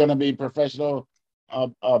 they're all going to be professional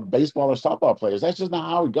baseball or softball players. That's just not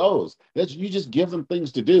how it goes. You just give them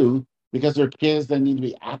things to do because they're kids that need to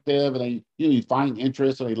be active, and they you find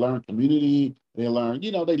interest, and they learn community. They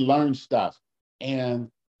learn stuff. And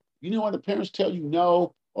when the parents tell you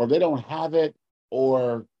no, or they don't have it,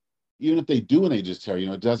 or even if they do and they just tell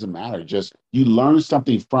you, it doesn't matter. Just you learn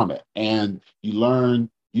something from it, and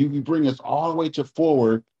you bring us all the way to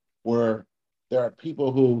forward, where there are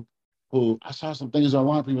people who I saw some things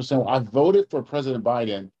online. People saying, well, I voted for President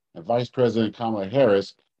Biden and Vice President Kamala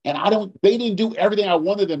Harris, and they didn't do everything I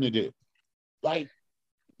wanted them to do. Like,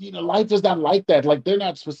 life is not like that. Like, they're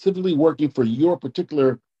not specifically working for your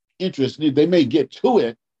particular interest. They may get to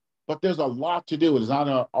it, but there's a lot to do. It's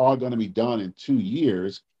not all going to be done in 2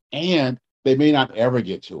 years, and they may not ever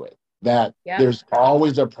get to it. That Yep. there's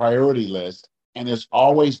always a priority list, and there's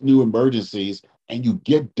always new emergencies, and you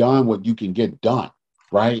get done what you can get done,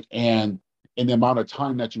 right? And in the amount of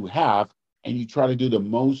time that you have, and you try to do the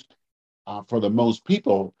most for the most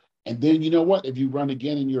people. And then, you know what? If you run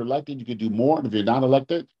again and you're elected, you can do more. And if you're not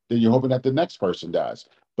elected, then you're hoping that the next person does.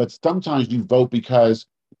 But sometimes you vote because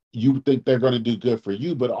you think they're going to do good for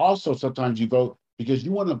you, but also sometimes you vote because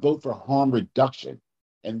you want to vote for harm reduction.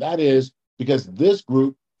 And that is because this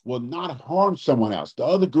group will not harm someone else. The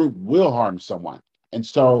other group will harm someone. And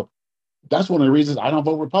so that's one of the reasons I don't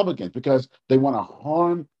vote Republicans, because they want to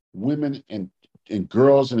harm women and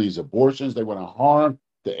girls in these abortions. They want to harm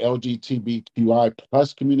the LGBTQI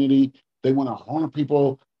plus community. They want to harm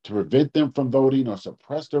people to prevent them from voting or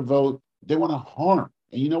suppress their vote. They want to harm.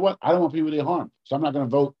 And you know what? I don't want people to get harmed. So I'm not going to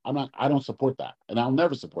vote. I don't support that. And I'll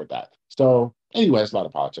never support that. So anyway, it's a lot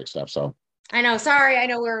of politics stuff. So I know. Sorry. I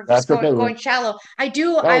know we're just that's okay. going shallow. That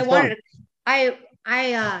I was fun. wanted,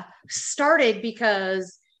 I started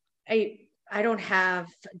because I don't have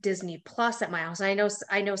Disney Plus at my house. I know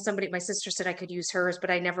somebody, my sister said I could use hers,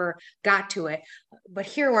 but I never got to it. But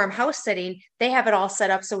here where I'm house sitting, they have it all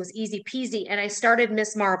set up so it was easy peasy. And I started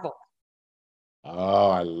Miss Marvel. Oh,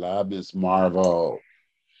 I love Miss Marvel.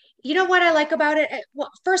 You know what I like about it?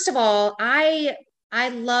 Well, first of all, I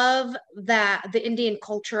love that the Indian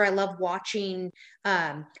culture. I love watching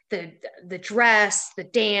the dress, the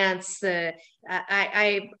dance, the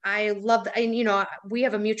I love and we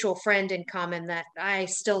have a mutual friend in common that I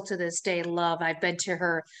still to this day love. I've been to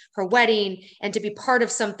her wedding, and to be part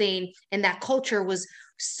of something in that culture was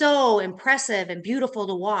so impressive and beautiful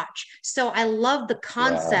to watch. So I love the Yeah,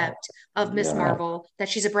 concept of Miss yeah. Marvel, that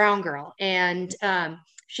she's a brown girl, and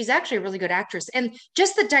she's actually a really good actress. And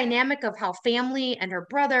just the dynamic of how family and her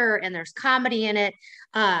brother, and there's comedy in it.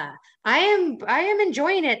 I am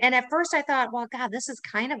enjoying it. And at first I thought, well, God, this is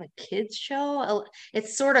kind of a kids show.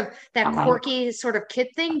 It's sort of that Uh-huh. quirky sort of kid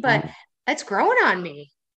thing, but Uh-huh. it's growing on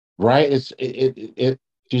me. Right?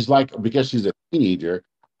 She's like, because she's a teenager,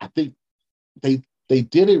 I think they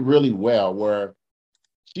did it really well where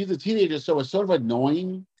she's a teenager, so it's sort of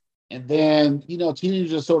annoying. And then,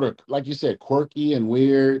 teenagers are sort of, like you said, quirky and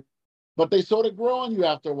weird, but they sort of grow on you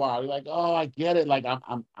after a while. You're like, oh, I get it. Like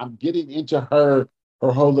I'm getting into her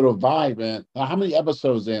whole little vibe. And how many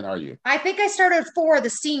episodes in are you? I think I started for the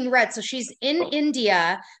Seeing Red. So she's in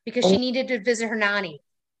India because she needed to visit her nanny.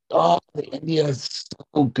 Oh, India is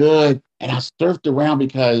so good. And I surfed around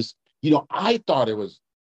because, I thought it was,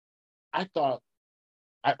 I thought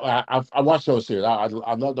I watched those series. I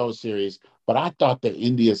love those series, but I thought the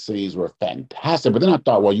India series were fantastic. But then I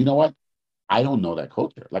thought, well, you know what? I don't know that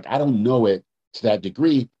culture. Like I don't know it to that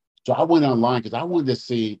degree. So I went online because I wanted to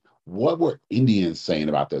see what were Indians saying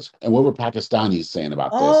about this and what were Pakistanis saying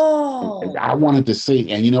about this. And Oh, I wanted to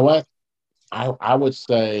see. And you know what? I would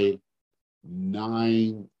say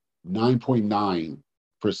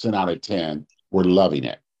 9.9% out of 10 were loving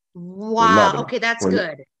it. We're wow. loving it. Okay, that's We're,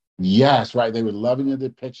 good. yes, right. They were loving the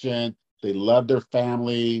depiction. They loved their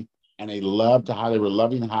family, and they loved how they were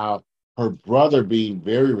loving how her brother, being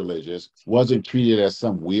very religious, wasn't treated as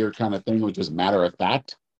some weird kind of thing, which was matter of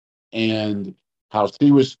fact, and how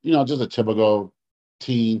she was, just a typical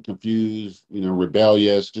teen, confused,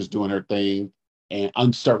 rebellious, just doing her thing, and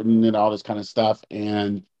uncertain and all this kind of stuff.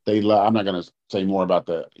 And they love. I'm not going to say more about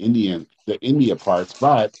the India parts,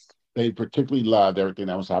 but they particularly loved everything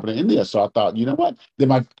that was happening in India. So I thought, you know what?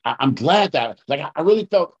 I'm glad that, like, I really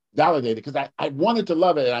felt validated because I wanted to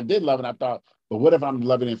love it and I did love it. And I thought, but what if I'm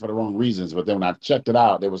loving it for the wrong reasons? But then when I checked it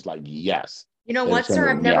out, it was like, yes, You know they were what, saying sir?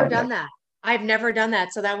 they I've were never nailing done it. that. I've never done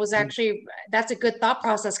that. So that was actually that's a good thought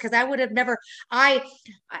process because I would have never. I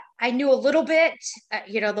knew a little bit.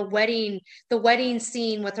 The wedding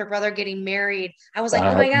scene with her brother getting married. I was like,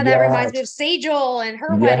 oh my God, that reminds me of Yes, Sejal and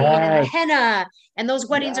her wedding and the yes, henna. And those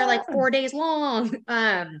weddings are like yes. 4 days long.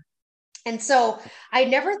 And so I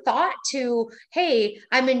never thought to, hey,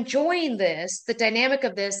 I'm enjoying this, the dynamic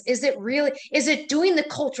of this. Is it doing the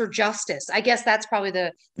culture justice? I guess that's probably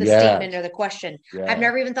the statement or Yes, the question. I've yes,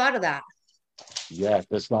 never even thought of that. yes.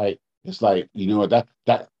 It's like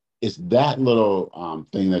that it's that little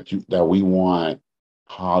thing that we want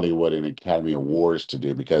Hollywood and Academy Awards to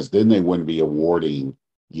do because then they wouldn't be awarding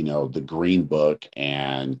the Green Book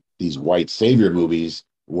and these white savior movies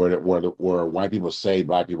where white people save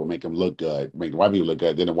black people, make them look good, make white people look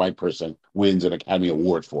good, then a white person wins an Academy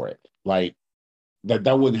Award for it. Like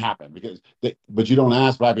that wouldn't happen but you don't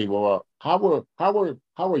ask black people, well, how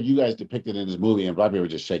were you guys depicted in this movie? And black people are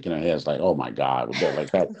just shaking their heads like, oh my God,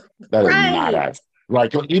 like that is not Right. that.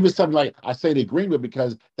 Like even something like I say the Green Book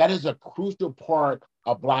because that is a crucial part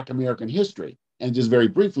of Black American history. And just very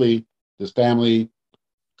briefly, this family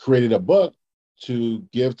created a book to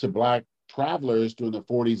give to black travelers during the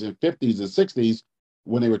 40s and 50s and 60s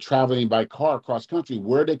when they were traveling by car across country,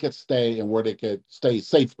 where they could stay and where they could stay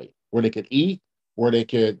safely, where they could eat, where they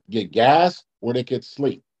could get gas, where they could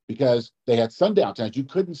sleep, because they had sundown towns. You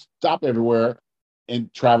couldn't stop everywhere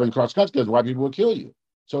and traveling across country because white people would kill you.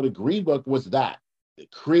 So the Green Book was that.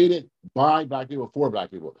 Created by black people for black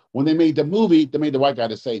people. When they made the movie, they made the white guy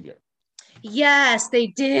the savior. Yes, they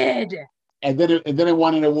did. And then it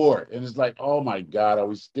won an award. And it's like, oh my God, are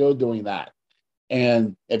we still doing that?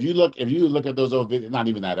 And if you look at those old videos, not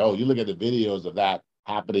even that old, you look at the videos of that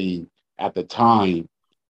happening at the time,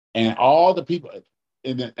 and all the people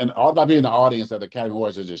and all the people in the audience at the Academy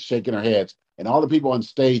Awards are just shaking their heads, and all the people on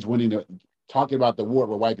stage talking about the award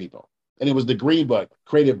were white people. And it was the Green Book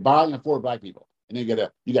created by and for black people. And then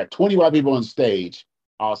you got 20 white people on stage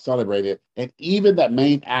all celebrated. And even that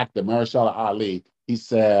main actor, Mahershala Ali, he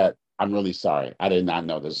said, I'm really sorry. I did not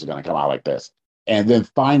know this was going to come out like this. And then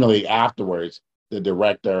finally afterwards, the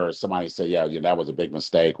director or somebody said, yeah, that was a big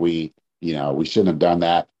mistake. We shouldn't have done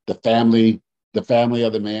that. The family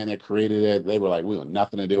of the man that created it, they were like, we want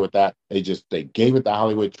nothing to do with that. They gave it the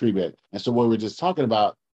Hollywood treatment. And so what we were just talking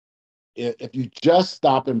about, if you just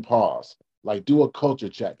stop and pause, like do a culture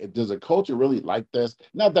check. Does a culture really like this?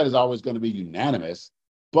 Not that it's always going to be unanimous,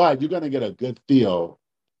 but you're going to get a good feel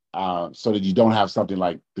so that you don't have something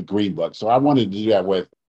like the Green Book. So I wanted to do that with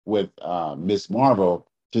Miss Marvel.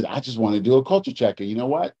 I just want to do a culture check, and you know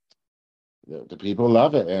what? The people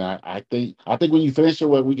love it, and I think when you finish it,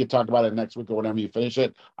 we could talk about it next week or whenever you finish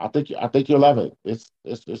it. I think you'll love it. It's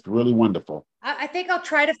really wonderful. I think I'll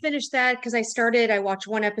try to finish that because I watched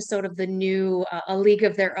one episode of the new A League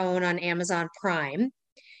of Their Own on Amazon Prime.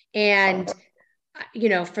 And,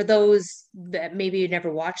 for those that maybe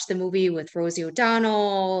never watched the movie with Rosie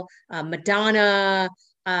O'Donnell, Madonna,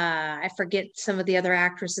 I forget some of the other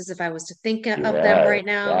actresses if I was to think of them right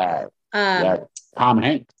now. Yeah. Tom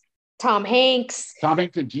Hanks. Tom Hanks. Tom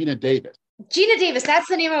Hanks and Gina Davis. Gina Davis, that's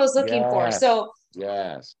the name I was looking for. So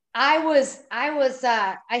yes. I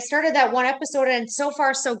started that one episode and so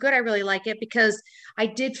far so good. I really like it because I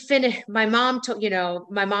did finish. My mom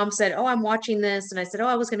said, "Oh, I'm watching this." And I said, "Oh,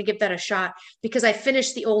 I was going to give that a shot because I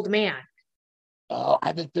finished The Old Man." Oh, I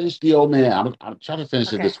haven't finished The Old Man. I'm trying to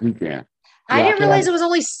finish it this weekend. I didn't realize it was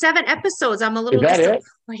only 7 episodes. I'm a little disappointed.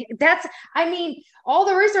 All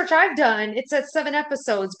the research I've done, it says 7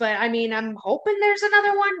 episodes, but I'm hoping there's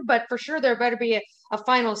another one, but for sure there better be a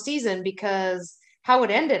final season because how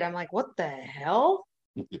it ended, I'm like, what the hell?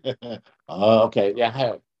 Okay.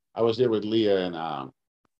 Yeah, I was there with Leah and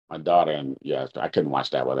my daughter, and yes, I couldn't watch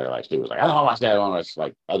that with her. Like she was like, I don't want to watch that one. It's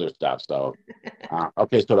like other stuff. So,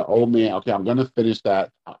 okay. So the Old Man. Okay, I'm going to finish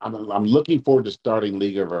that. I'm looking forward to starting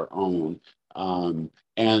League of Our Own.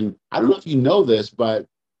 And I don't know if you know this, but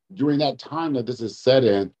during that time that this is set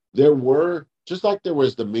in, there were just like there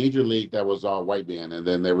was the Major League that was all white men, and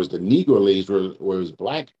then there was the Negro Leagues where it was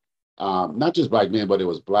black, not just black men, but it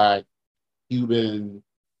was black, Cuban,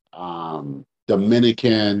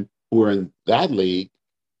 Dominican who were in that league.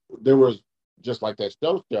 There was just like that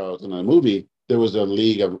shows in the movie. There was a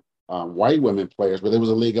league of white women players, but there was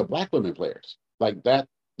a league of black women players. Like that.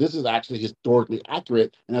 This is actually historically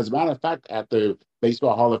accurate. And as a matter of fact, at the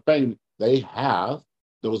Baseball Hall of Fame, they have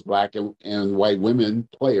those black and white women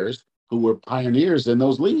players who were pioneers in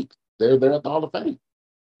those leagues. They're there at the Hall of Fame.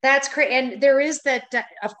 That's great. And there is that,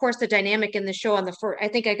 of course, the dynamic in the show on the first, I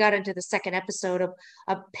think I got into the second episode of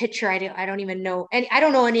a pitcher. I don't even know. And I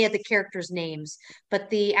don't know any of the characters' names, but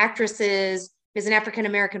the actress is an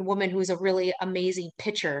African-American woman who's a really amazing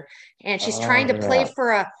pitcher. And she's trying to play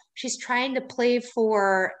for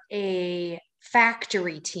a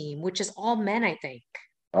factory team, which is all men, I think.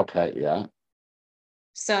 Okay. Yeah.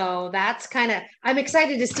 So that's I'm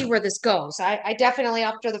excited to see where this goes. I definitely,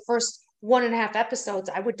 after the first 1.5 episodes,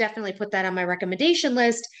 I would definitely put that on my recommendation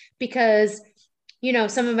list because,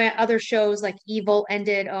 some of my other shows like Evil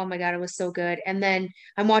ended. Oh my God, it was so good. And then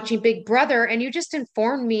I'm watching Big Brother, and you just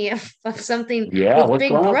informed me of something with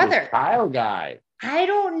Big Brother. Kyle guy. I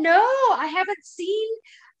don't know. I haven't seen.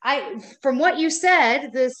 From what you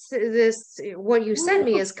said, what you sent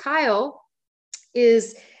me is Kyle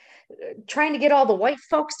is trying to get all the white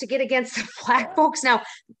folks to get against the black folks. Now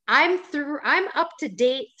I'm up to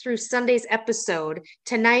date through Sunday's episode.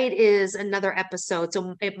 Tonight is another episode.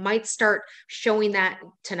 So it might start showing that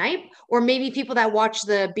tonight, or maybe people that watch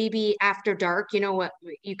the BB After Dark, what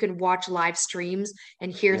you can watch live streams and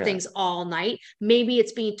hear things all night. Maybe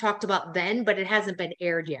it's being talked about then, but it hasn't been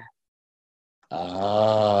aired yet.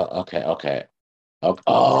 Okay. Oh,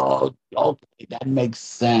 okay. That makes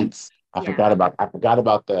sense. I forgot about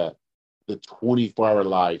the 24-hour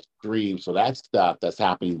live stream. So that stuff that's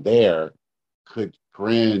happening there could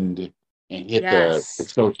trend and hit the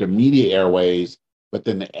social media airways, but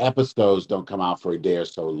then the episodes don't come out for a day or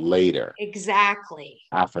so later. Exactly.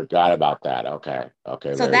 I forgot about that. Okay.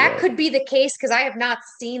 So that could be the case because I have not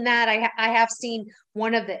seen that. I have seen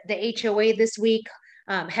one of the HOA this week,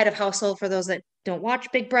 head of household, for those that don't watch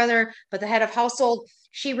Big Brother, but the head of household,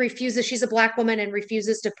 she's a black woman and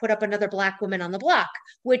refuses to put up another black woman on the block,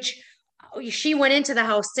 which she went into the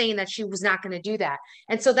house saying that she was not going to do that.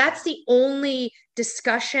 And so that's the only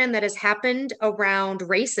discussion that has happened around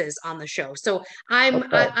races on the show. So I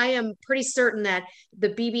am pretty certain that the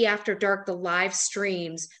BB After Dark, the live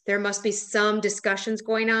streams, there must be some discussions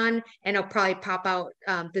going on, and it'll probably pop out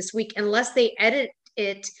this week, unless they edit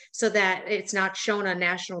it so that it's not shown on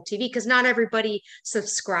national TV, because not everybody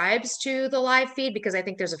subscribes to the live feed, because I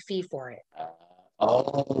think there's a fee for it.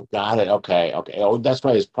 Oh, got it. Okay. Oh, that's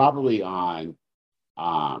right. It's probably on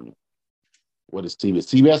what is CBS?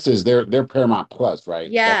 CBS is their Paramount Plus,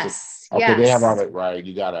 right? That's it. Yes, Okay, they have all yes, that right.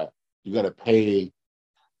 You gotta pay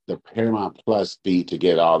the Paramount Plus fee to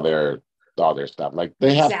get all their stuff. Like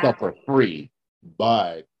they have stuff for exactly. free,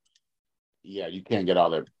 but yeah, you can't get all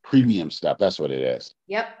their premium stuff. That's what it is.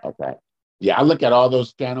 Yep. Okay. Yeah, I look at all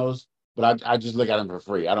those channels, but I just look at them for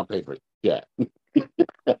free. I don't pay for it. Yeah.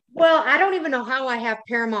 Well, I don't even know how I have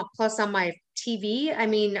Paramount Plus on my TV. I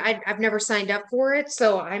mean, I've never signed up for it,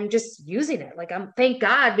 so I'm just using it. Like thank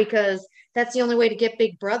God, because that's the only way to get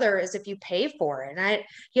Big Brother is if you pay for it. And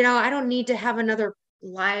I don't need to have another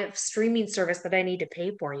live streaming service that I need to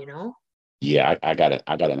pay for. Yeah, I got it.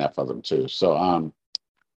 I got enough of them too. So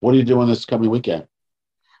what are you doing this coming weekend?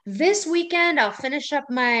 This weekend, I'll finish up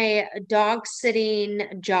my dog sitting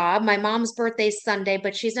job. My mom's birthday's Sunday,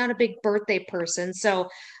 but she's not a big birthday person. So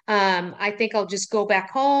I think I'll just go back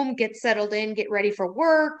home, get settled in, get ready for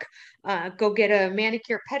work, go get a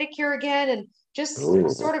manicure, pedicure again, and just Ooh.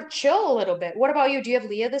 sort of chill a little bit. What about you? Do you have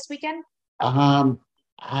Leah this weekend? Um,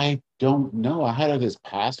 I don't know. I had her this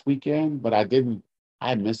past weekend, but I didn't.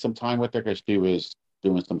 I missed some time with her because she was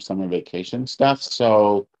doing some summer vacation stuff.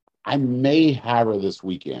 So I may have her this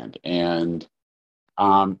weekend. And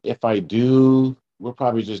if I do, we'll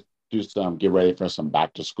probably just get ready for some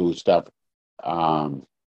back to school stuff. Um,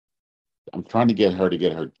 I'm trying to get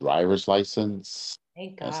her driver's license.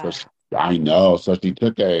 Thank And so God. I know. So she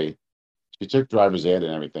took driver's ed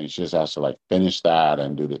and everything. She just has to like finish that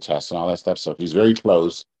and do the test and all that stuff. So she's very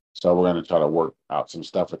close. So we're going to try to work out some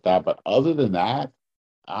stuff with that. But other than that,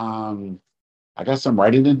 um, I got some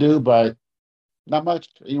writing to do, but not much.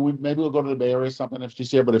 Maybe we'll go to the Bay Area or something if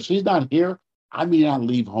she's here. But if she's not here, I may not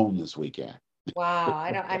leave home this weekend. Wow.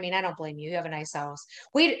 I don't blame you. You have a nice house.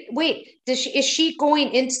 Wait, is she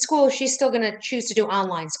going into school? Or is she still gonna choose to do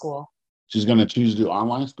online school? She's going to choose to do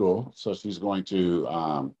online school. So she's going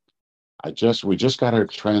to. We just got her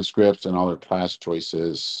transcripts and all her class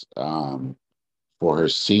choices. For her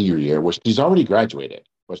senior year, which she's already graduated,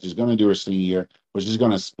 but she's going to do her senior year, but she's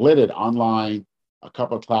going to split it online, a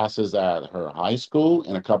couple of classes at her high school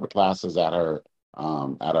and a couple of classes at our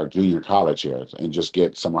junior college here, and just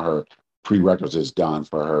get some of her prerequisites done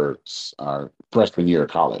for her freshman year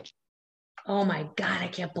of college. Oh my God, I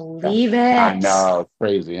can't Yeah. believe I it. know,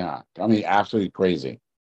 crazy, huh? I mean, absolutely crazy.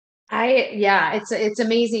 Yeah, it's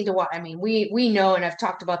amazing to watch. I mean, we know, and I've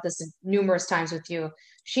talked about this numerous times with you.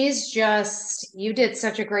 You did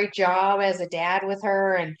such a great job as a dad with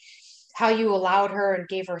her, and how you allowed her and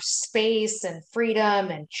gave her space and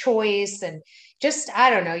freedom and choice, and just,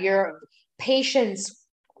 I don't know, your patience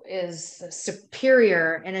is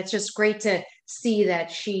superior, and it's just great to see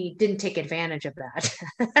that she didn't take advantage of that.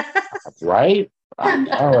 Right? I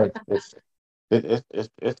know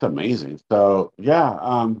it's amazing. So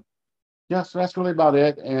yeah, yeah, so that's really about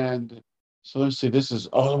it. And so let's see,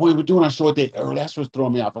 we were doing our short date early. That's what's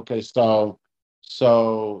throwing me off. Okay, so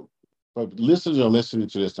but listeners are listening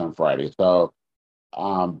to this on Friday. So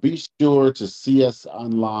be sure to see us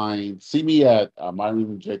online. See me at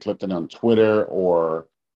Myron J. Clifton on Twitter or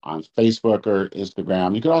on Facebook or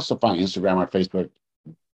Instagram. You can also find Instagram or Facebook,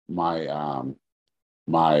 my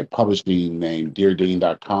my publishing name,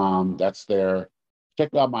 deardean.com. That's there.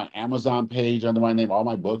 Check out my Amazon page under my name, all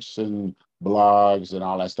my books and blogs and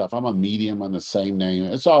all that stuff. I'm a Medium on the same name.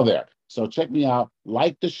 It's all there. So check me out.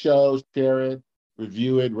 Like the show, share it,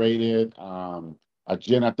 review it, rate it.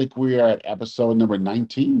 Jen, I think we are at episode number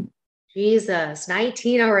 19. Jesus,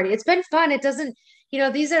 19 already. It's been fun. It doesn't,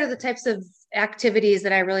 these are the types of activities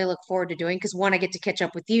that I really look forward to doing because one, I get to catch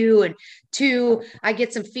up with you, and two, I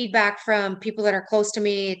get some feedback from people that are close to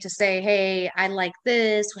me to say, hey, I like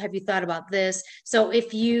this. Have you thought about this? So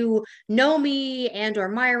if you know me and or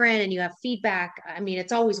Myron and you have feedback, I mean,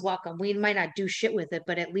 it's always welcome. We might not do shit with it,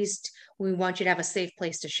 but at least we want you to have a safe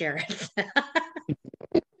place to share it.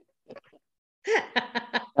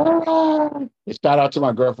 Shout out to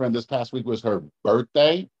my girlfriend. This past week was her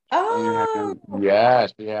birthday. And Oh, yeah,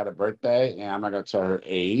 she had a birthday, and I'm not gonna tell her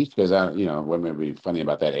age because women be funny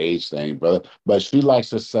about that age thing, but she likes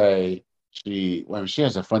to say she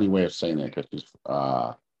has a funny way of saying it because she's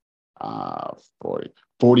uh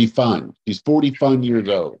 40 fun. She's 40 fun years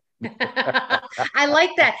old. I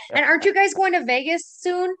like that. And aren't you guys going to Vegas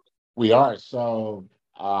soon? We are. So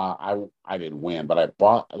I didn't win, but I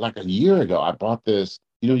bought like a year ago. I bought this.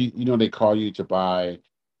 They call you to buy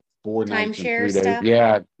 4 nights and Timeshare 3 days. stuff?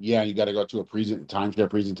 Yeah, yeah. You got to go to a timeshare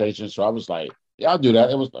presentation. So I was like, yeah, I'll do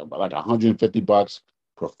that. It was like $150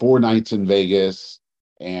 for 4 nights in Vegas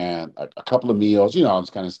and a couple of meals, all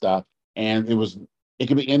this kind of stuff. And it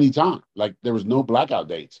could be any time. Like there was no blackout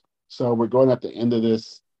dates. So we're going at the end of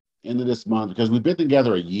this month because we've been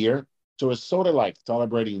together a year. So it's sort of like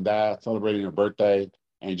celebrating that, celebrating her birthday,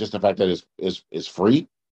 and just the fact that it's free.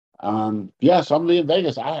 Yeah, so I'm in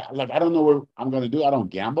Vegas. I don't know what I'm gonna do. I don't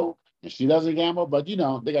gamble, and she doesn't gamble, but they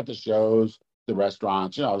got the shows, the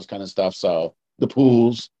restaurants, all this kind of stuff. So the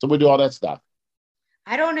pools. So we do all that stuff.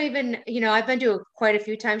 I don't even, I've been to quite a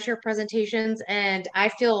few timeshare presentations, and I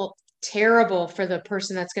feel terrible for the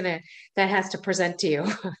person that has to present to you.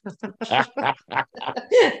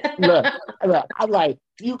 look, I'm like,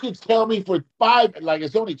 you could tell me for like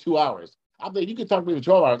it's only 2 hours. I'm like, you could talk to me for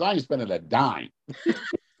 12 hours. I ain't spending a dime.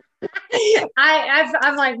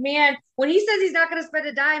 I'm like, man, when he says he's not going to spend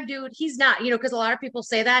a dime, dude, he's not, because a lot of people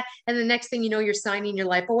say that, and the next thing you know, you're signing your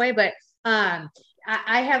life away. But I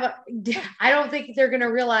don't think they're going to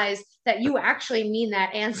realize that you actually mean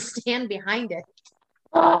that and stand behind it.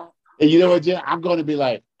 And you know what, Jen? I'm going to be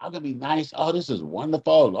nice. Oh, this is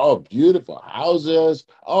wonderful. Oh, beautiful houses.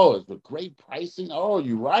 Oh, it's a great pricing. Oh,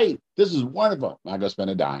 you're right. This is wonderful. I'm not going to spend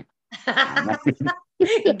a dime.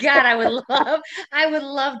 God, I would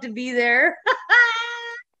love to be there.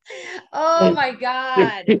 Oh my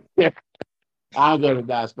God. I'm going to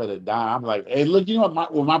not spend a dime. I'm like, hey, look,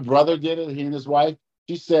 when my brother did it, he and his wife,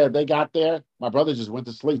 she said they got there. My brother just went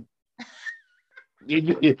to sleep.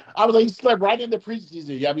 I was like, he slept right in the preaching. He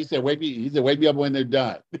said, yeah, he said, wake me up when they're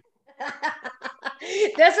done.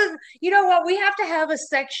 This is, you know what? We have to have a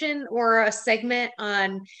section or a segment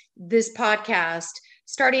on this podcast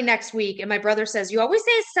starting next week. And my brother says, you always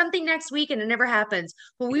say something next week and it never happens.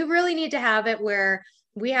 But we really need to have it where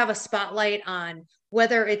we have a spotlight on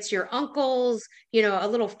whether it's your uncle's, a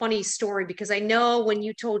little funny story, because I know when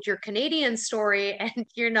you told your Canadian story and,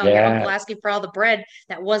 your uncle asking for all the bread,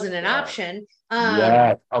 that wasn't an option.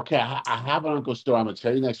 Yeah. Okay. I have an uncle story. I'm going to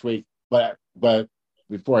tell you next week. But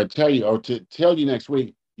before I tell you, or to tell you next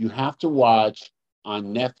week, you have to watch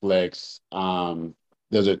on Netflix.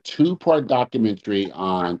 There's a 2-part documentary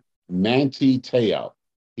on Manti Te'o.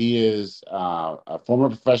 He is a former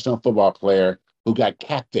professional football player who got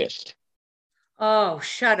catfished. Oh,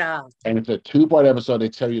 shut up. And it's a 2-part episode. They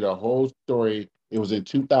tell you the whole story. It was in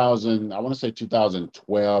 2000, I want to say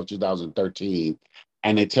 2012, 2013.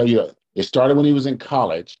 And they tell you it started when he was in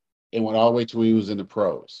college and went all the way to when he was in the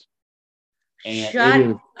pros. And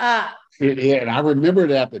Shut up. And I remember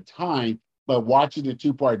it at the time, but watching the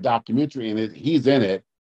 2-part documentary, and he's in it,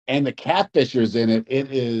 and the catfisher's in it,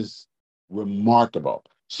 it is remarkable.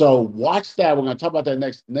 So watch that. We're going to talk about that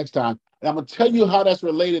next time. And I'm going to tell you how that's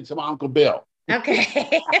related to my Uncle Bill.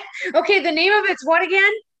 Okay. Okay, the name of it's what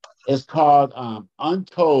again? It's called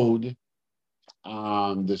Untold.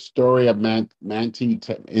 The story of Manti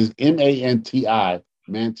is Manti,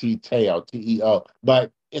 Manti Te'o, Teo.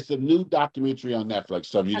 But it's a new documentary on Netflix.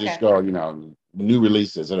 So if you just go, new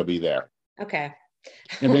releases, it'll be there. Okay.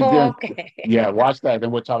 And then, okay. Yeah, watch that.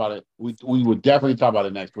 Then we'll talk about it. We will definitely talk about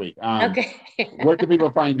it next week. Okay. Where can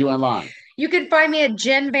people find you online? You can find me at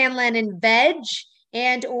Jen Van Lennon Veg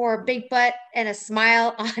and or Big Butt and a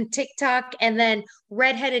Smile on TikTok, and then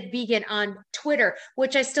Redheaded Vegan on Twitter,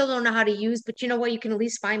 which I still don't know how to use, but you know what? You can at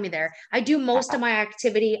least find me there. I do most of my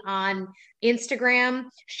activity on Instagram,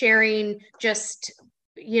 sharing just,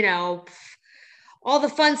 all the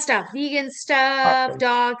fun stuff, vegan stuff,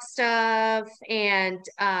 dog stuff, and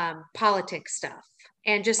politics stuff,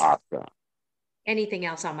 and just anything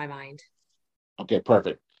else on my mind. Okay,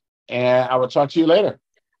 perfect. And I will talk to you later.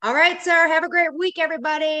 All right, sir. Have a great week,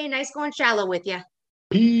 everybody. Nice going shallow with you.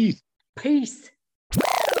 Peace. Peace.